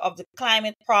nature of the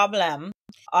climate problem,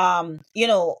 often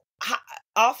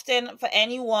for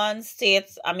any one state,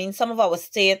 I mean, some of our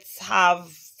states have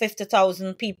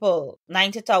 50,000 people,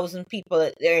 90,000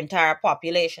 people, their entire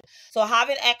population. So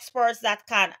having experts that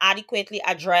can adequately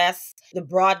address the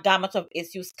broad gamut of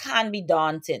issues can be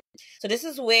daunting. So this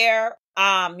is where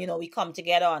we come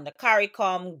together on the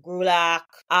CARICOM, GRULAC,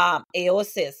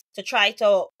 AOSIS to try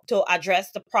to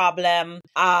address the problem,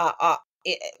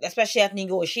 especially at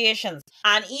negotiations.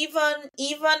 And even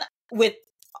with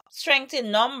strength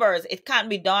in numbers, it can't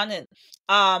be done.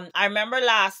 I remember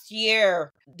last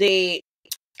year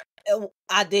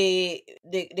at the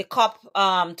COP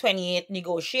 28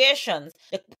 negotiations,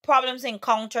 the problems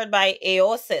encountered by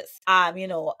AOSIS,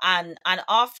 and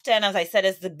often, as I said,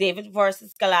 it's the David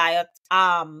versus Goliath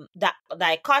that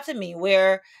dichotomy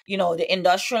where the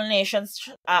industrial nations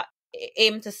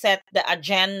aim to set the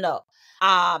agenda.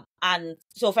 And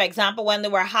so, for example, when they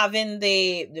were having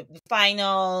the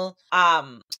final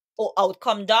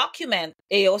outcome document,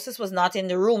 AOSIS was not in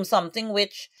the room, something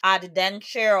which the then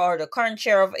chair or the current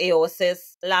chair of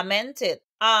AOSIS lamented.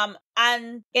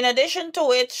 And in addition to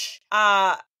which,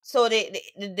 so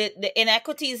the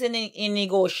inequities in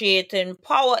negotiating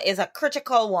power is a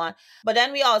critical one. But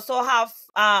then we also have,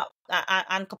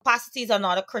 and capacities are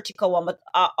not a critical one, but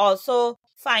also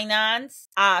finance.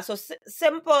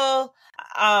 Simple.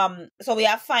 So we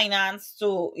have finance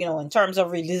to, in terms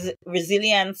of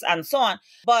resilience and so on.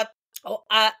 But what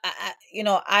I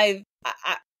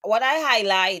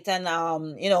highlight, and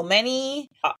many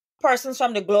persons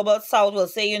from the global south will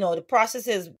say, the process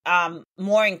is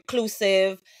more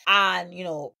inclusive, and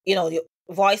the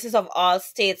voices of all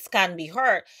states can be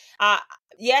heard.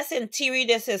 Yes, in theory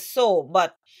this is so,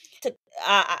 but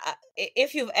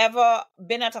if you've ever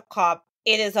been at a COP,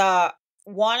 it is a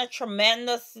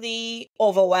tremendously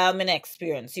overwhelming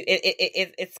experience.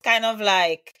 It's kind of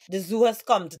like the zoo has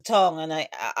come to town, and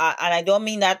I don't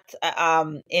mean that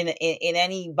in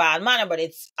any bad manner, but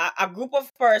it's a group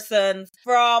of persons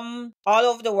from all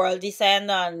over the world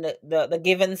descend on the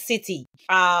given city.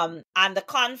 And the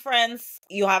conference,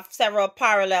 you have several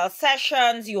parallel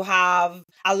sessions, you have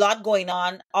a lot going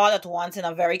on all at once in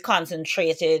a very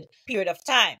concentrated period of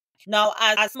time. Now,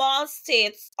 as small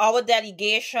states, our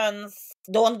delegations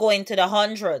don't go into the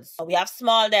hundreds. We have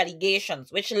small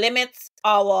delegations, which limits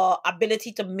our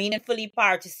ability to meaningfully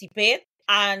participate.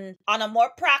 And on a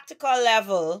more practical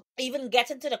level, even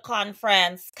getting to the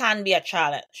conference can be a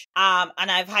challenge. And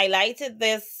I've highlighted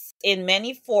this in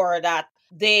many fora that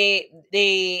the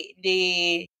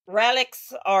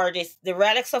relics, or the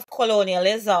relics of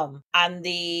colonialism, and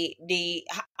the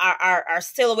are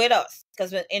still with us,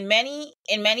 because in many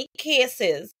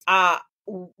cases,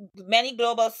 many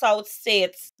global south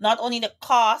states, not only the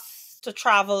costs to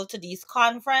travel to these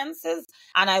conferences,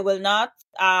 and I will not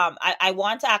I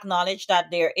want to acknowledge that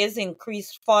there is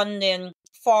increased funding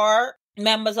for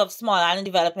members of small island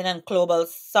development and global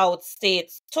south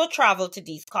states to travel to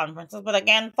these conferences. But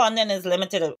again, funding is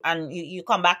limited, and you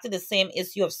come back to the same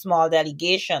issue of small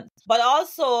delegations. But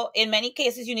also, in many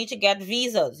cases, you need to get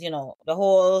visas, the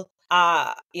whole,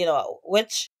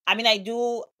 which, I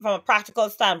do, from a practical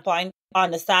standpoint,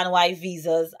 understand why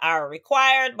visas are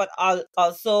required, but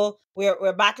also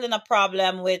we're battling a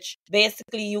problem which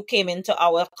basically you came into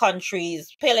our countries,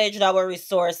 pillaged our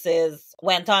resources,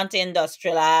 went on to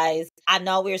industrialize, and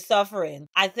now we're suffering.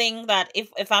 I think that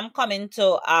if I'm coming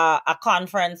to a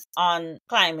conference on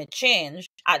climate change,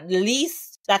 at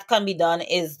least that can be done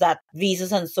is that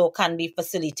visas and so can be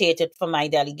facilitated for my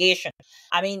delegation.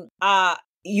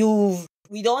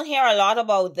 We don't hear a lot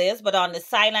about this, but on the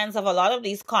sidelines of a lot of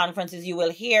these conferences, you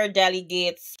will hear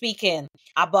delegates speaking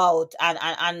about,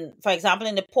 and for example,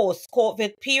 in the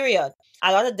post-COVID period,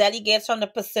 a lot of delegates from the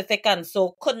Pacific and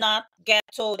so could not get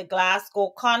to the Glasgow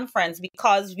conference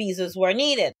because visas were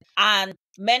needed. And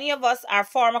many of us are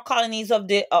former colonies of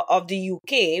the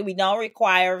UK. We now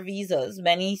require visas.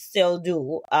 Many still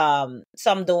do.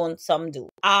 Some don't, some do.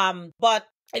 But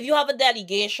if you have a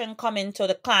delegation coming to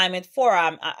the climate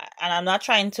forum, and I'm not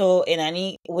trying to in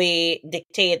any way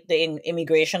dictate the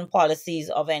immigration policies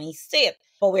of any state,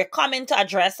 but we're coming to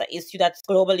address an issue that's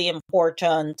globally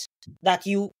important that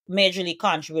you majorly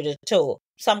contributed to,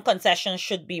 some concessions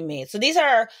should be made. So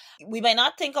we may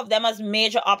not think of them as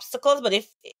major obstacles, but if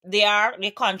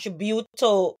they contribute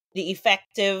to the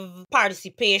effective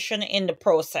participation in the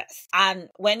process. And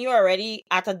when you're already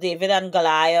at a David and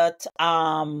Goliath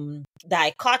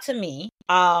dichotomy,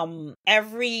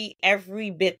 every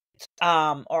bit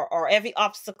or every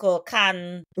obstacle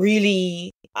can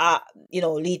really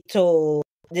lead to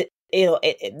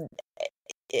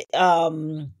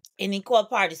unequal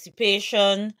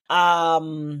participation.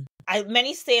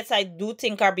 Many states, I do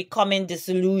think, are becoming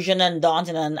disillusioned and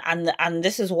daunted, and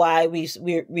this is why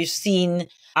we've seen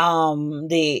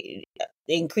the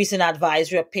increase in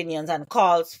advisory opinions and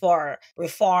calls for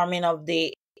reforming of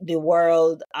the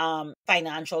world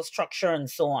financial structure and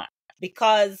so on.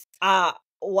 Because I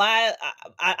want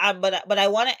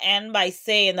to end by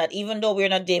saying that even though we're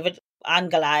in a David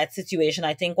and Goliath situation,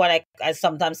 I think what I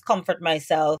sometimes comfort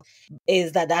myself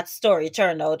is that story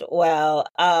turned out well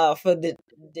for the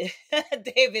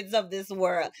Davids of this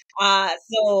world.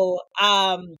 So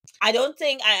I don't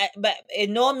think, but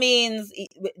in no means,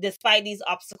 despite these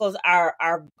obstacles,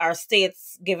 are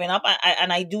states giving up.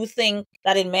 And I do think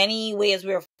that in many ways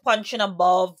we're punching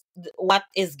above what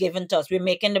is given to us. We're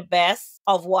making the best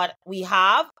of what we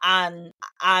have, and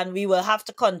we will have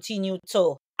to continue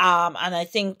to. And I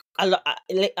think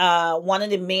one of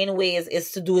the main ways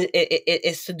is to do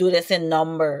this in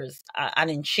numbers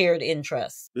and in shared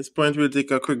interests. At this point, we'll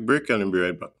take a quick break and we'll be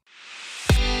right back.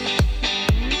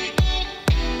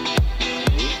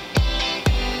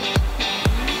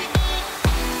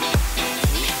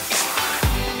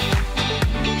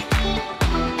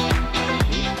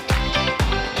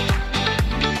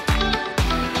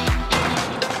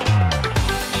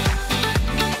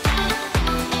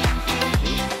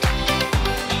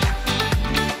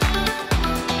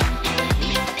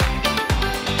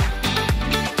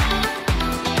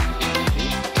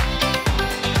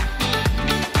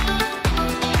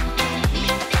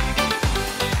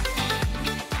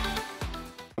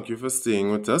 you for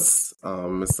staying with us.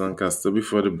 Mr. Lancaster,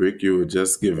 before the break, you were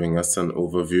just giving us an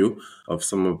overview of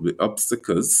some of the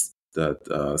obstacles that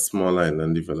small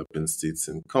island developing states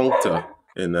encounter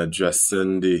in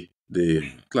addressing the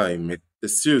climate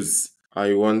issues.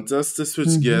 I want us to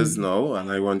switch gears now, and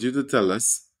I want you to tell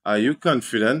us, are you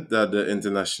confident that the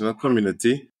international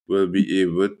community will be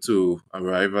able to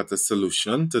arrive at a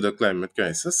solution to the climate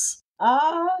crisis?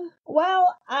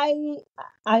 Well, I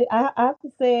have to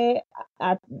say,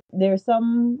 there's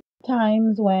some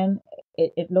times when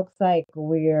it looks like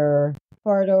we're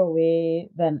further away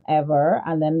than ever,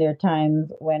 and then there are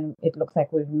times when it looks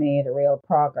like we've made real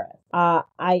progress.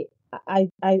 I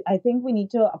think we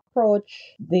need to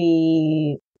approach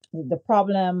the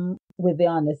problem with the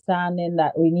understanding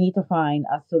that we need to find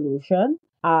a solution.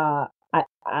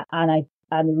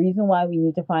 And the reason why we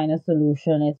need to find a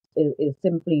solution is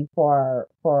simply for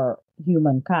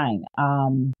humankind,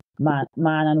 man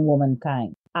and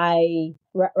womankind.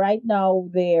 Right now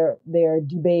there are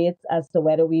debates as to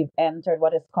whether we've entered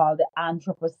what is called the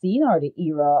Anthropocene, or the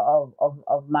era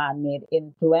of man-made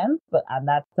influence. But and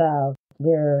that's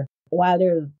while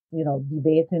there's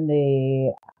debate in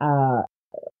the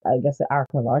I guess the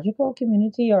archaeological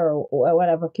community, or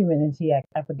whatever community,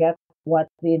 I forget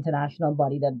what's the international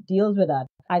body that deals with that.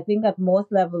 I think at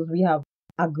most levels we have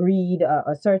agreed,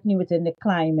 or certainly within the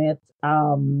climate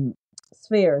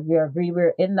sphere, we agree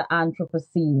we're in the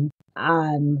Anthropocene,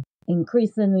 and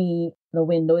increasingly the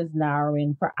window is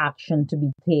narrowing for action to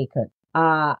be taken.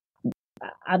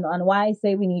 And why I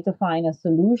say we need to find a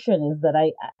solution is that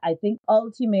I think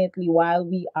ultimately, while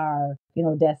we are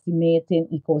decimating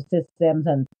ecosystems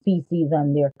and species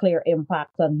and their clear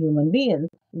impacts on human beings,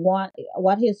 what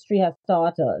history has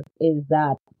taught us is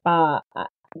that the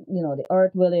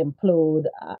earth will implode,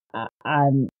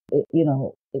 and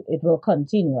it will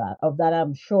continue. Of that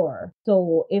I'm sure.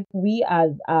 So if we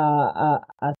as a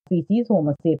species,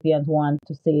 Homo sapiens, want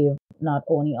to save not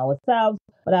only ourselves,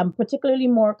 but I'm particularly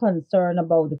more concerned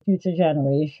about the future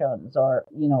generations, or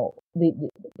the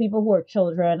people who are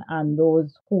children and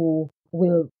those who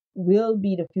will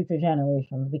be the future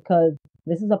generations, because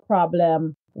this is a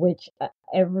problem which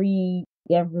every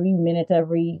minute,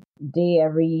 every day,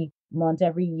 every month,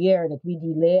 every year that we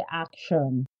delay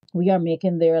action, we are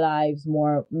making their lives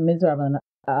more miserable,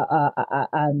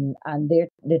 and they're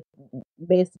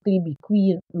basically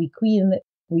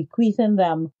bequeathing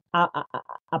them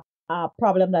a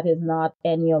problem that is not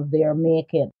any of their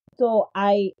making. So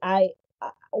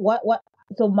what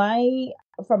so my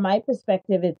from my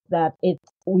perspective, it's that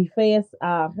we face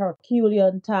a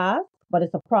Herculean task, but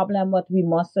it's a problem what we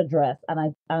must address,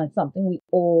 and it's something we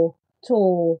owe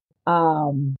to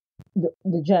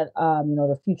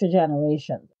the future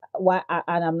generations. And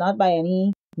I'm not by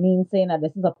any means saying that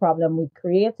this is a problem we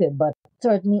created, but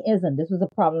certainly isn't. This was a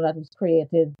problem that was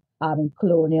created in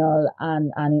colonial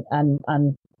and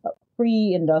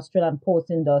pre-industrial and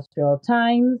post-industrial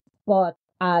times. But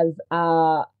as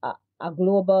a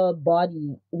global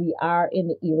body, we are in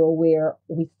the era where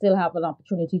we still have an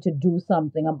opportunity to do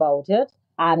something about it,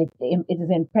 and it is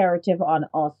imperative on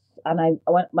us. And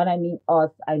when I mean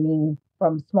us, I mean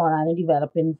from small and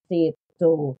developing states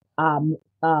to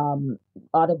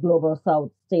other global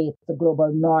south states, the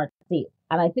global north states.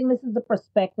 And I think this is the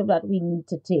perspective that we need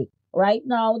to take. Right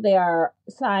now, there are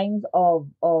signs of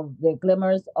the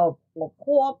glimmers of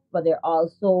hope, but there are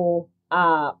also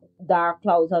dark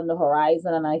clouds on the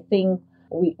horizon. And I think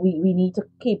we need to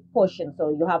keep pushing.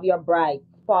 So you have your bright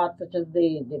spots, such as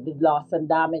the loss and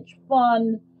damage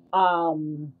fund,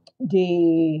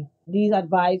 these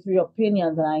advisory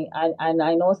opinions, and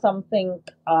I know something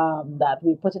that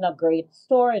we put in a great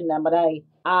store in them, but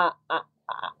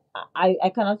I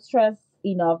cannot stress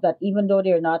enough that even though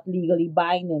they're not legally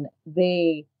binding,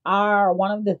 they are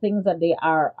one of the things that they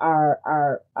are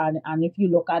and if you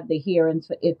look at the hearings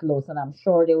for ITLOS, and I'm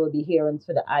sure there will be hearings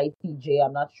for the ICJ,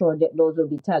 I'm not sure that those will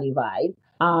be televised.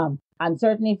 And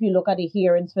certainly if you look at the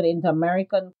hearings for the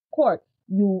Inter-American Court,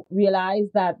 you realize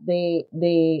that the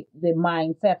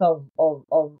mindset of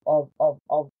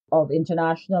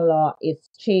international law is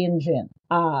changing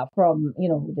from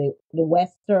the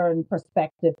Western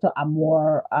perspective to a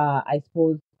more I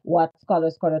suppose what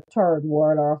scholars call a third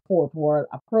world or a fourth world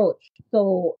approach.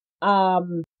 So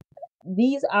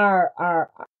these are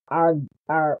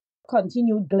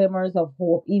continued glimmers of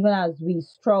hope, even as we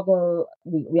struggle.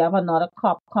 We have another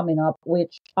COP coming up,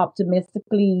 which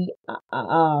optimistically,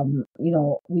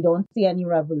 we don't see any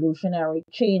revolutionary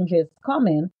changes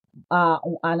coming.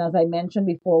 And as I mentioned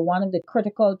before, one of the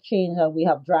critical changes that we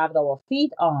have dragged our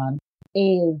feet on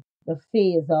is the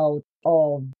phase out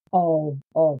of of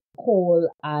coal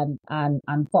and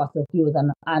fossil fuels,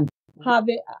 and have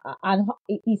it, and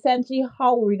essentially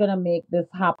how are we going to make this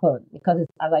happen, because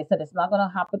it's, as I said, it's not going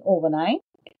to happen overnight,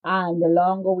 and the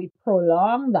longer we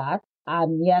prolong that,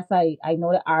 and yes, I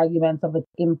know the arguments of its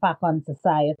impact on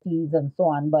societies and so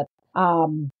on, but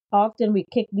often we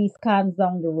kick these cans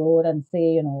down the road and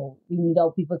say, we need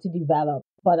our people to develop,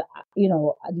 but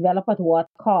develop at what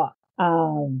cost?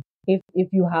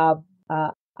 If you have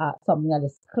something that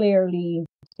is clearly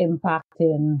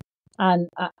impacting, and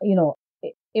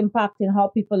impacting how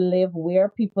people live, where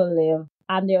people live,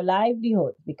 and their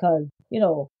livelihoods, because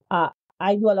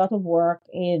I do a lot of work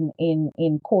in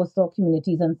coastal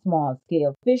communities and small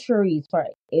scale fisheries, for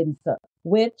instance,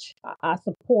 which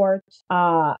support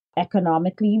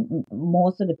economically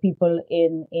most of the people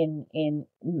in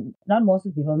not most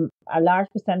of the people, a large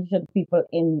percentage of the people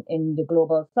in the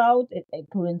global south,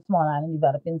 including small island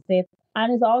developing states.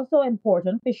 And it's also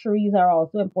important. Fisheries are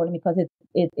also important because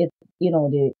it's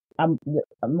the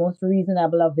most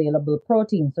reasonable available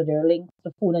protein, so they're linked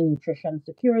to food and nutrition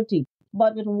security.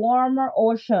 But with warmer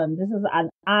oceans, this is an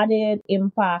added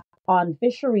impact on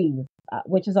fisheries,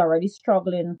 which is already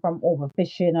struggling from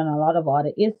overfishing and a lot of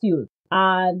other issues.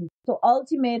 And so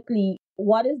ultimately,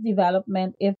 what is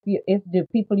development if the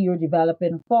people you're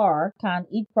developing for can't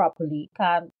eat properly,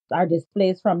 can't are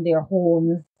displaced from their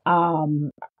homes,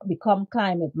 become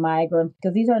climate migrants,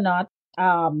 because these are not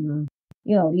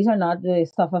these are not the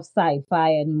stuff of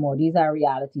sci-fi anymore. These are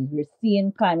realities. We're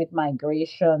seeing climate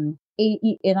migration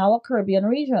in our Caribbean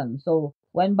region. So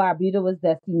when Barbuda was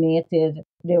decimated,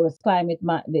 there was climate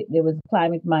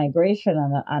migration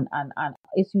and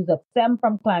issues that stem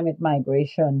from climate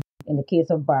migration. In the case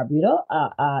of Barbuda,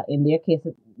 in their case,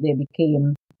 they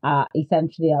became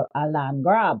essentially a land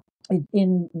grab.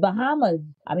 In Bahamas,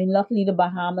 I mean, luckily the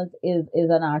Bahamas is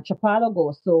an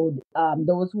archipelago, so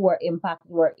those who were impacted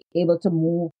were able to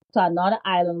move to another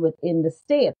island within the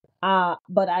state.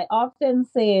 But I often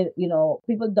say,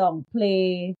 people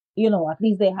downplay, at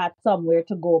least they had somewhere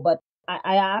to go. But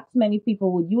I ask many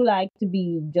people, would you like to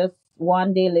be just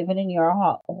one day living in your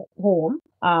home,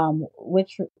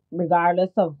 which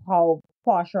regardless of how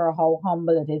posh or how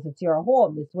humble it is, it's your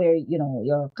home. It's where,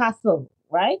 your castle,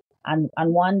 right? And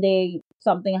one day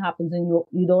something happens and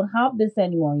you don't have this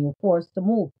anymore, you're forced to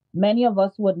move. Many of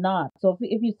us would not. So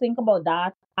if you think about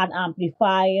that and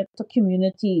amplify it to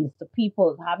communities, to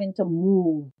people having to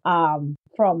move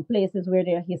from places where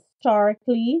they're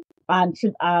historically and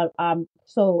should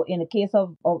so in the case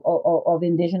of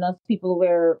indigenous people,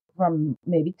 where from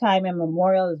maybe time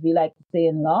immemorial, as we like to say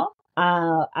in law,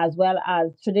 as well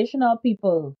as traditional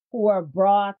people who were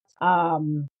brought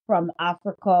from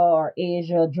Africa or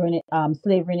Asia during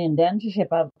slavery and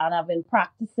indentureship, and have been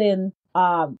practicing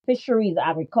fisheries,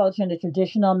 agriculture, and the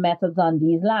traditional methods on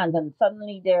these lands, and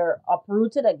suddenly they're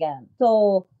uprooted again.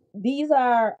 So these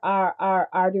are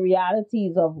the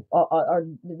realities of or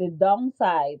the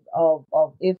downsides of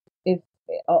if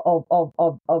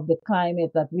of the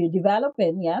climate that we're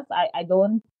developing. Yes, I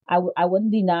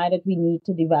wouldn't deny that we need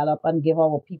to develop and give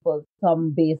our people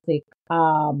some basic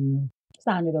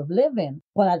standard of living,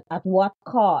 but at what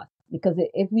cost? Because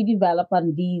if we develop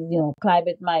on these,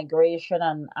 climate migration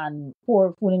and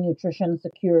poor food and nutrition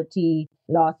security,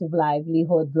 loss of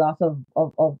livelihood, loss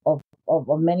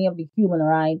of many of the human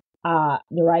rights,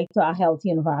 the right to a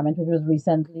healthy environment, which was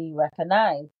recently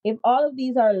recognized. If all of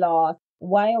these are lost,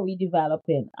 why are we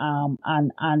developing?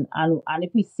 And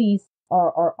if we see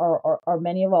or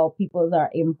many of our peoples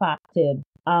are impacted,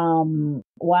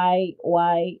 why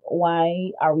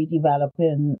are we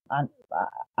developing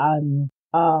and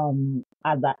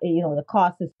that the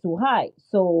cost is too high,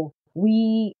 so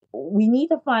we need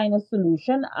to find a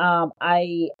solution.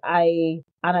 I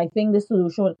think the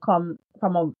solution would come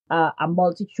from a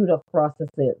multitude of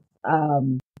processes,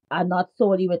 and not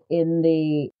solely within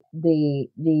the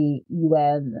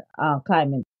UN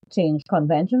climate change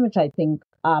convention, which I think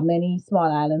many small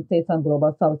island states and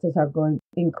global souths are going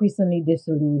increasingly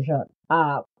disillusioned.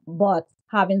 But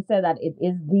having said that, it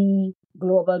is the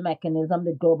global mechanism,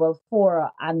 the global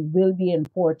fora, and will be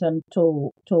important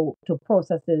to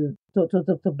processes to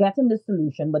getting the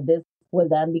solution. But this will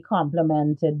then be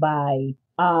complemented by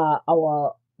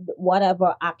our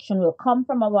whatever action will come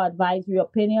from our advisory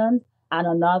opinions. And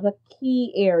another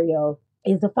key area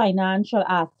is the financial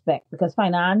aspect, because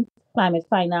climate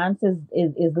finance is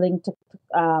linked to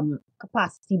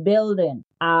capacity building,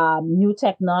 new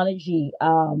technology,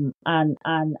 and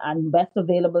best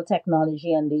available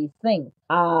technology and these things.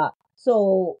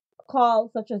 So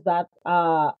calls such as that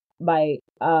by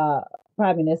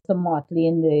Prime Minister Motley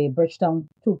in the Bridgetown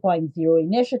 2.0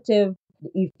 initiative the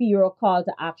ethereal call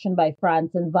to action by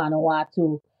France and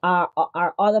Vanuatu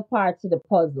are other parts of the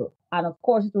puzzle. And of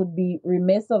course, it would be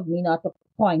remiss of me not to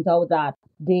point out that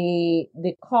the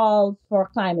calls for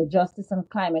climate justice and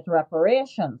climate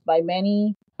reparations by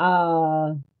many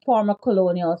former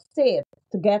colonial states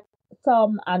to get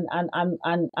some and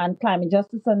climate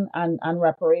justice and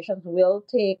reparations will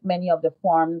take many of the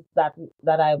forms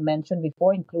that I've mentioned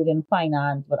before, including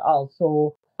finance, but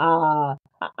also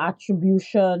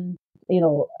attribution,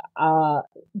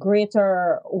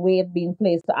 greater weight being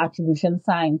placed to attribution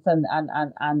science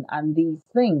and these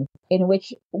things, in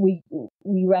which we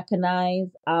recognize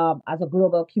as a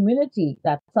global community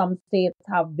that some states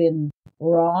have been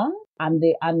wrong, and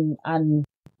they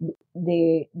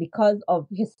because of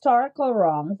historical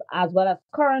wrongs as well as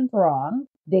current wrongs,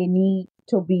 they need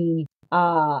to be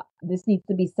this needs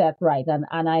to be set right.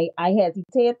 And I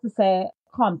hesitate to say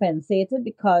compensated,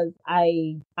 because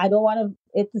I don't want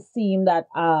it to seem that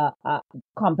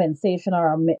compensation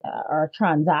or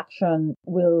transaction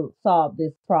will solve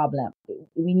this problem.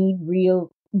 We need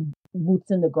real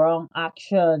boots in the ground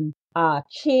action,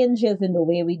 changes in the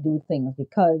way we do things,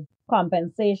 because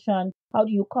compensation, how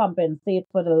do you compensate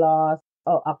for the loss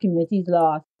or a community's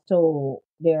loss to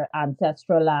their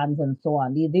ancestral lands and so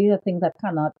on? These are things that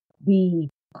cannot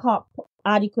be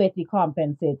adequately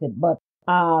compensated. But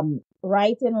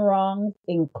right and wrongs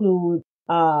include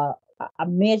a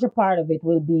major part of it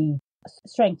will be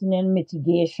strengthening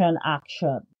mitigation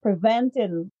action,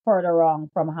 preventing further wrong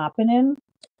from happening,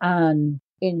 and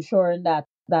ensuring that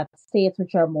states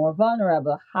which are more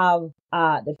vulnerable have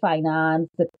the finance,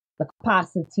 the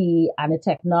capacity, and the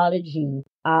technology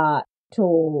to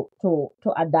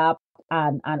adapt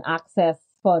and access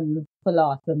funds for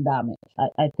loss and damage.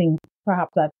 I think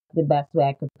perhaps that's the best way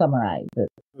I could summarize it.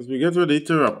 As we get ready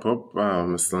to wrap up,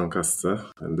 Ms. Lancaster,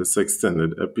 in this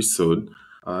extended episode,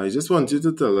 I just want you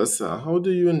to tell us, how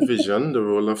do you envision the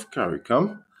role of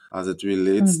CARICOM as it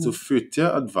relates to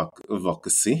future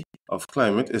advocacy of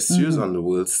climate issues on the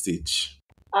world stage?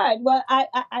 All right. Well, I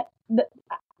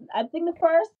think the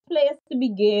first place to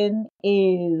begin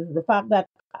is the fact that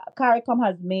CARICOM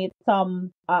has made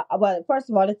some. Well, first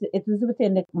of all, it is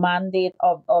within the mandate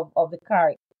of the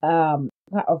CARICOM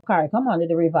under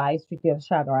the revised Treaty of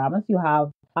Chaguaramas. You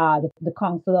have the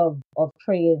Council of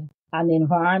Trade and the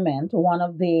Environment. One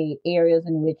of the areas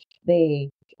in which they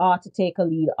ought to take a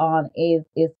lead on is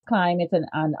climate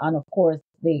and of course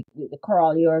the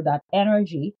corollary, that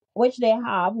energy, which they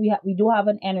have. We do have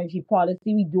an energy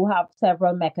policy. We do have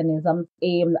several mechanisms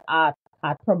aimed at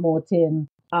promoting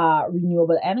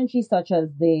renewable energy, such as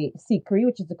the CCRE,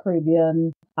 which is the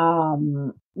Caribbean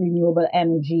Renewable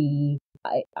Energy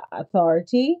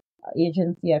Authority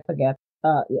agency. I forget.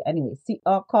 Anyway,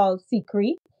 called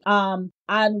CCRE.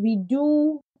 And we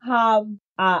do have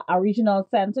a regional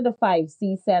center, the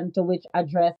 5C Center, which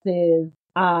addresses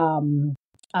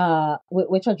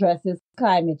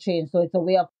climate change. So it's a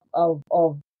way of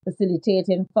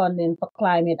facilitating funding for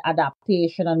climate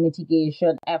adaptation and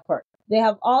mitigation efforts. There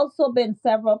have also been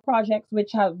several projects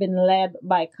which have been led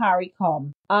by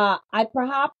CARICOM. I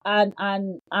perhaps and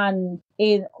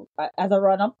in as a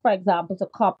run-up, for example, to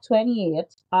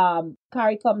COP28,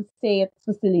 CARICOM states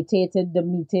facilitated the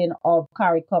meeting of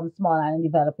CARICOM small and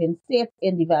developing states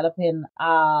in developing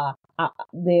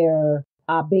their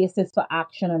basis for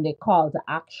action and their call to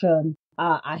action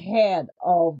ahead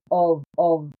of the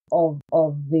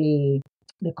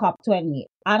COP28.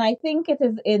 And I think it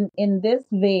is in this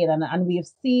vein, and we've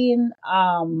seen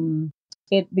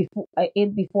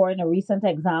it before in a recent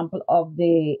example of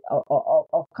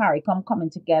CARICOM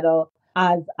coming together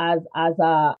as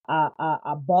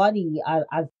a body,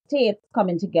 as states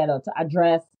coming together to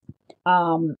address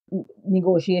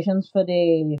negotiations for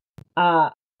the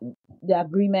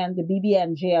agreement, the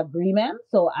BBNJ agreement.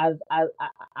 So as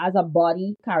a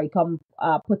body, CARICOM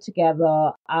put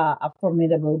together a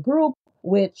formidable group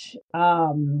which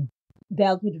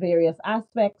dealt with various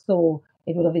aspects. So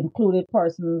it would have included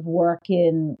persons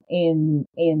working in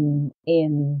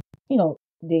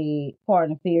the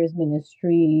foreign affairs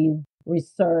ministries,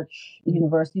 research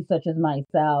universities such as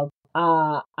myself,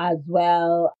 as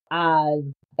well as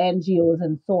NGOs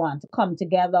and so on, to come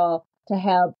together to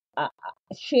help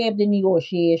shape the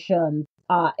negotiations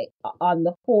on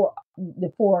the four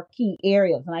key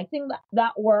areas. And I think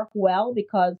that worked well,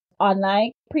 because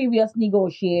unlike previous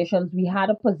negotiations, we had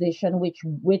a position which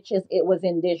was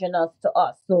indigenous to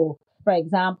us. So, for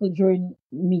example, during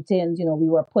meetings, we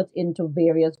were put into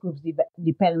various groups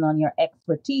depending on your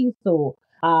expertise. So,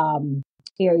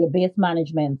 area-based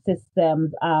management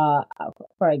systems,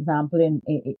 for example,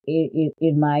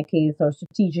 in my case, or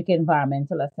strategic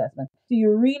environmental assessment. So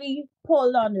you really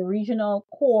pull on the regional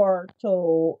core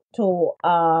to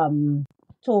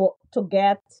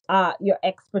get your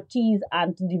expertise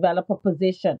and to develop a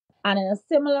position. And in a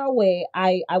similar way,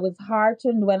 I was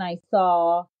heartened when I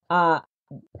saw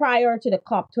prior to the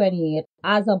COP28,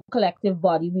 as a collective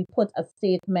body, we put a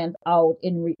statement out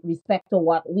in respect to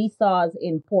what we saw as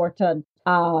important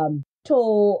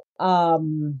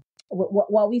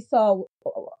what we saw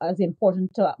as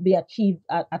important to be achieved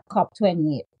at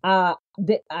COP28.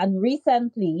 And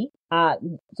recently,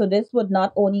 so this would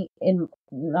not only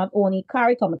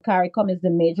CARICOM. CARICOM is the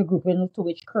major group into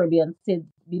which Caribbean SIDS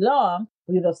belong.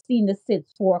 We would have seen the SIDS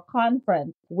 4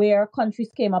 conference where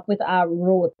countries came up with a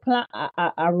road plan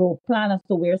as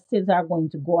to where SIDS are going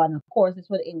to go. And of course, this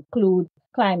would include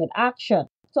climate action.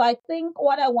 So I think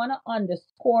what I want to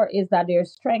underscore is that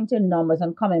there's strength in numbers.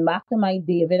 And coming back to my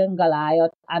David and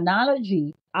Goliath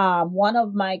analogy, one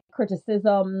of my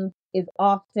criticisms is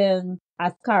often,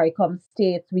 as CARICOM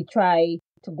states, we try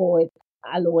to go it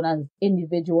alone as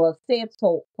individual states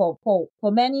for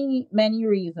many, many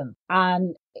reasons.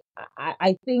 And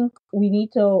I think we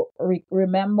need to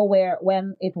remember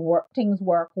when things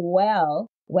work well,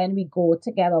 when we go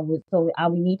together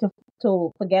and we need to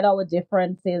forget our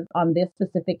differences on this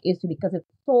specific issue, because it's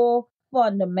so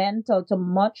fundamental to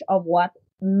much of what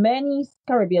many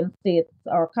Caribbean states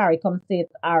or CARICOM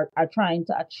states are trying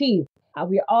to achieve.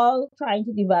 We're all trying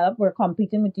to develop, we're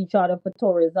competing with each other for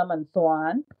tourism and so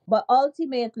on. But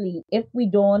ultimately, if we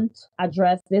don't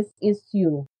address this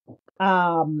issue,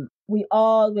 we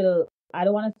all will, I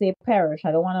don't want to say perish,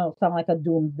 I don't want to sound like a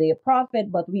doomsday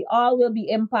prophet, but we all will be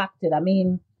impacted. I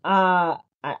mean, I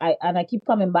keep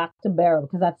coming back to Beryl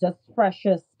because that's just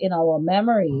precious in our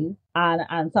memories.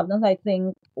 And sometimes I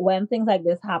think when things like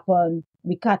this happen,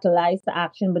 we catalyze the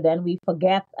action, but then we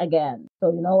forget again.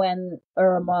 So, when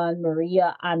Irma,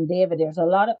 Maria, and David, there's a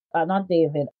lot of, not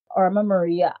David, Irma,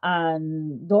 Maria,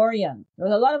 and Dorian. There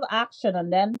was a lot of action,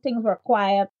 and then things were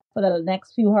quiet for the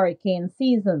next few hurricane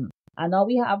seasons. And now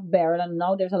we have Beryl, and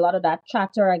now there's a lot of that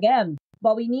chatter again.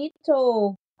 But we need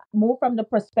to move from the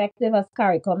perspective, as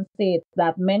CARICOM states,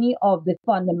 that many of the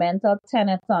fundamental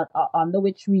tenets under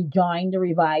which we joined the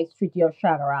revised Treaty of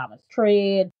Chaguaramas,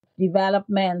 trade,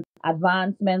 development,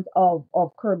 advancement of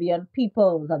Caribbean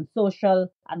peoples, and social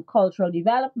and cultural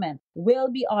development will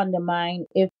be undermined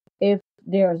if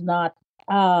there's not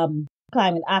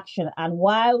climate action. And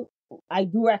while I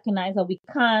do recognize that we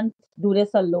can't do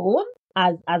this alone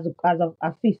as a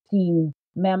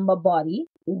 15-member body,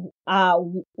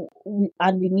 and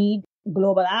we need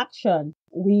global action,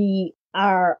 we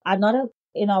are not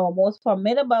in our most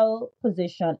formidable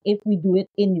position if we do it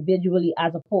individually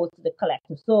as opposed to the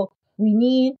collective. So we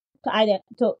need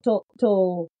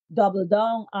to double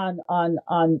down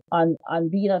on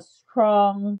being a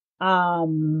strong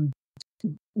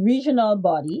regional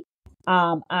body.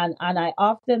 And I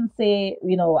often say,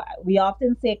 we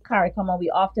often say CARICOM, and we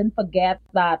often forget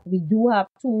that we do have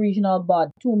two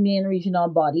main regional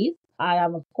bodies. I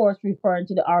am, of course, referring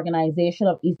to the Organization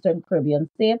of Eastern Caribbean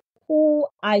States, who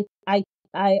I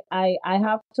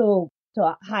have to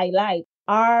highlight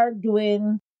are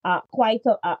doing quite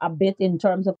a bit in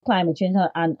terms of climate change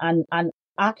and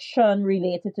action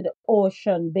related to the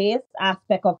ocean-based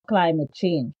aspect of climate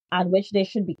change, and which they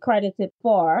should be credited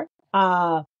for.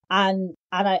 And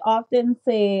I often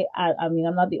say, I mean,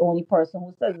 I'm not the only person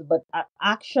who says it, but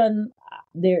action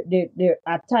there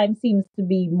at times seems to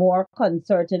be more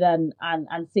concerted and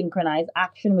synchronized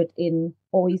action within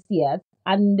OECS,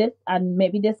 and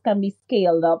maybe this can be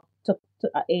scaled up to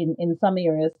in some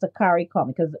areas to CARICOM,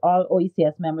 because all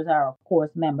OECS members are, of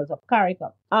course, members of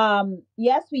CARICOM.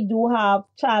 Yes, we do have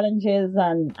challenges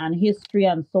and history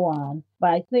and so on, but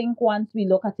I think once we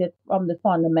look at it from the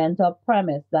fundamental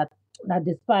premise that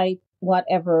despite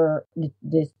whatever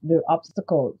the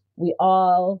obstacles, we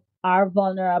all are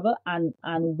vulnerable and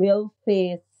will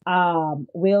face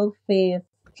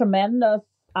tremendous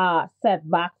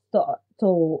setbacks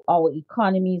to our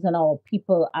economies and our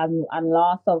people, and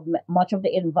loss of much of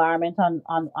the environment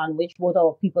on which both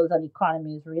our peoples and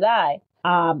economies rely.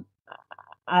 I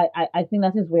think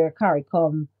that is where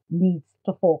CARICOM needs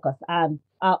to focus. And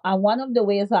one of the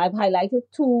ways I've highlighted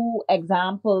two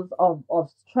examples of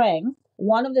strength.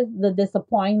 One of the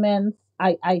disappointments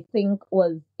I think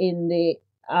was in the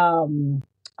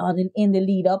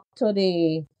lead up to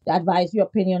the advisory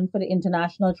opinion for the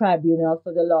International Tribunal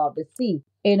for the Law of the Sea,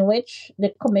 in which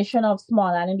the Commission of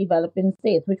Small Island Developing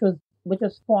States, which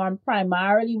was formed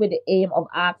primarily with the aim of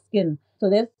asking So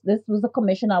this was a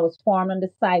commission that was formed on the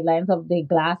sidelines of the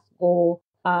Glasgow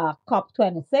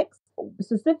COP26,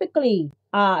 specifically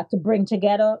to bring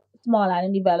together small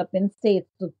island developing states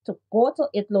to go to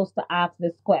ITLOS to ask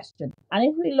this question. And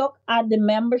if we look at the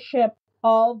membership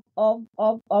of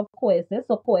COASIS,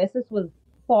 so COASIS was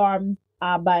formed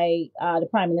by the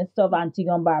Prime Minister of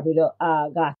Antigua and Barbuda,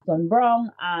 Gaston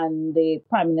Brown, and the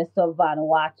Prime Minister of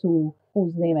Vanuatu,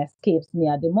 whose name escapes me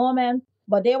at the moment.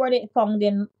 But they were the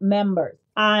founding members.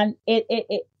 And it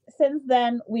since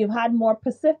then, we've had more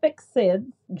Pacific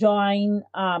SIDs join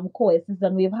COASIS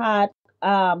than we've had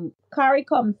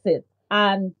CARICOM SIDs.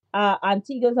 And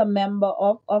Antigua is a member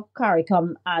of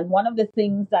CARICOM. And one of the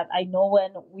things that I know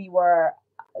when we were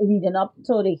leading up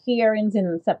to the hearings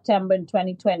in September in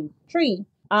 2023,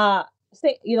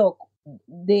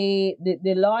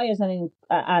 the lawyers and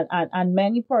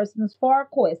many persons for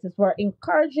COASIS were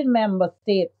encouraging member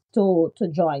states to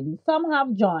join. Some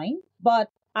have joined, but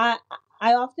I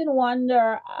often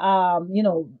wonder,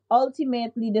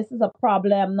 ultimately this is a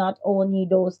problem not only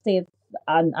those states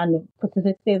and the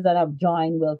Pacific states that have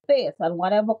joined will face, and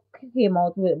whatever came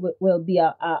out will be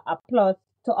a plus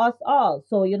to us all.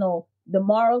 So, the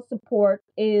moral support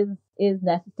is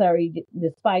necessary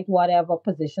despite whatever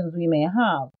positions we may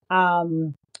have.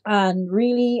 And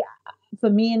really, for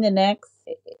me, in the next,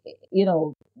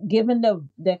 given the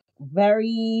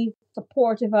very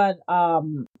supportive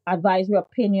advisory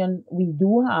opinion we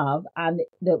do have, and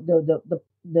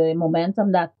the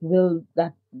momentum that will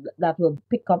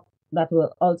pick up, that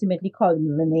will ultimately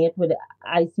culminate with the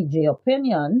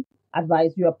ICJ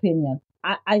advisory opinion.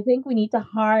 I think we need to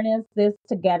harness this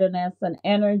togetherness and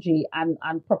energy and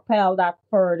propel that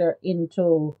further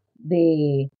into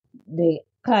the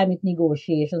climate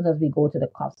negotiations as we go to the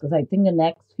COPs, because I think the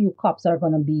next few COPs are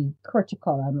going to be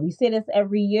critical. And we say this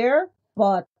every year,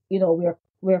 but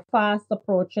we're fast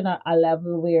approaching a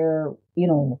level where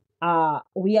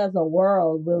we as a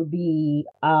world will be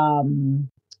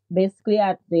basically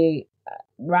at the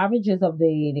ravages of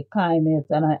the climate,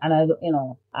 and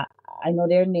I know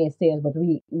they're naysayers, but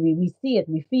we see it,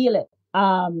 we feel it.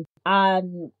 And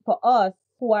for us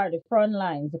who are the front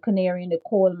lines, the canary in the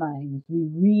coal mines, we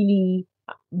really,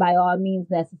 by all means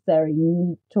necessary,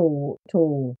 need to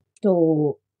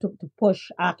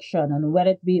push action, and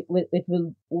whether it be it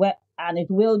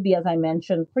will be, as I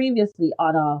mentioned previously,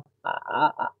 on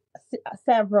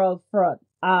several fronts.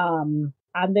 And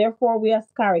therefore, we as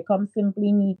CARICOM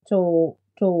simply need to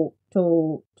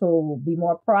be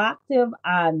more proactive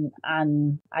and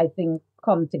I think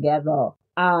come together.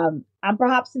 And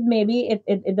perhaps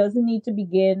it doesn't need to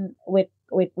begin with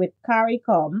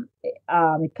CARICOM. It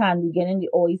can begin in the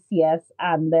OECS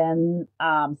and then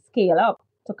scale up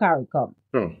to CARICOM.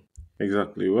 Oh,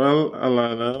 exactly. Well,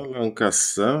 Alana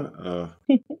Lancaster,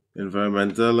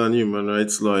 environmental and human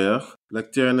rights lawyer,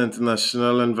 lecturer in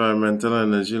international environmental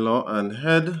energy law, and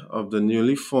head of the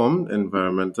newly formed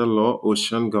Environmental Law,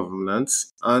 Ocean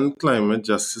Governance, and Climate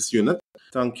Justice Unit.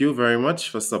 Thank you very much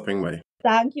for stopping by.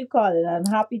 Thank you, Colin. I'm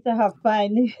happy to have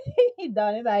finally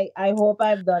done it. I hope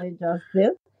I've done it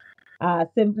justice.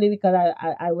 Simply because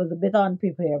I was a bit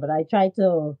unprepared, but I tried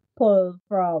to pull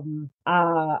from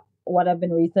what I've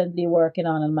been recently working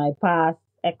on in my past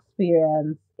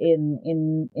experience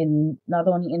in not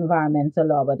only environmental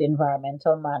law but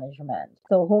environmental management.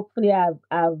 So hopefully I've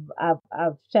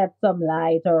shed some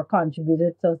light or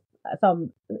contributed to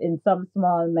some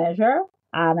small measure.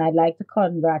 And I'd like to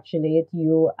congratulate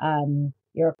you and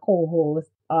your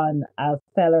co-host on a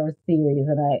stellar series.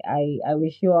 And I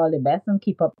wish you all the best and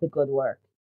keep up the good work.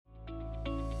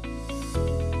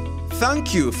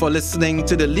 Thank you for listening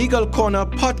to the Legal Corner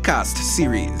podcast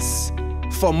series.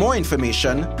 For more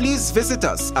information, please visit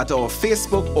us at our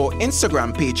Facebook or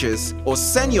Instagram pages or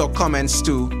send your comments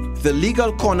to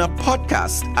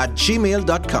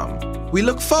thelegalcornerpodcast@gmail.com. We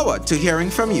look forward to hearing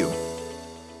from you.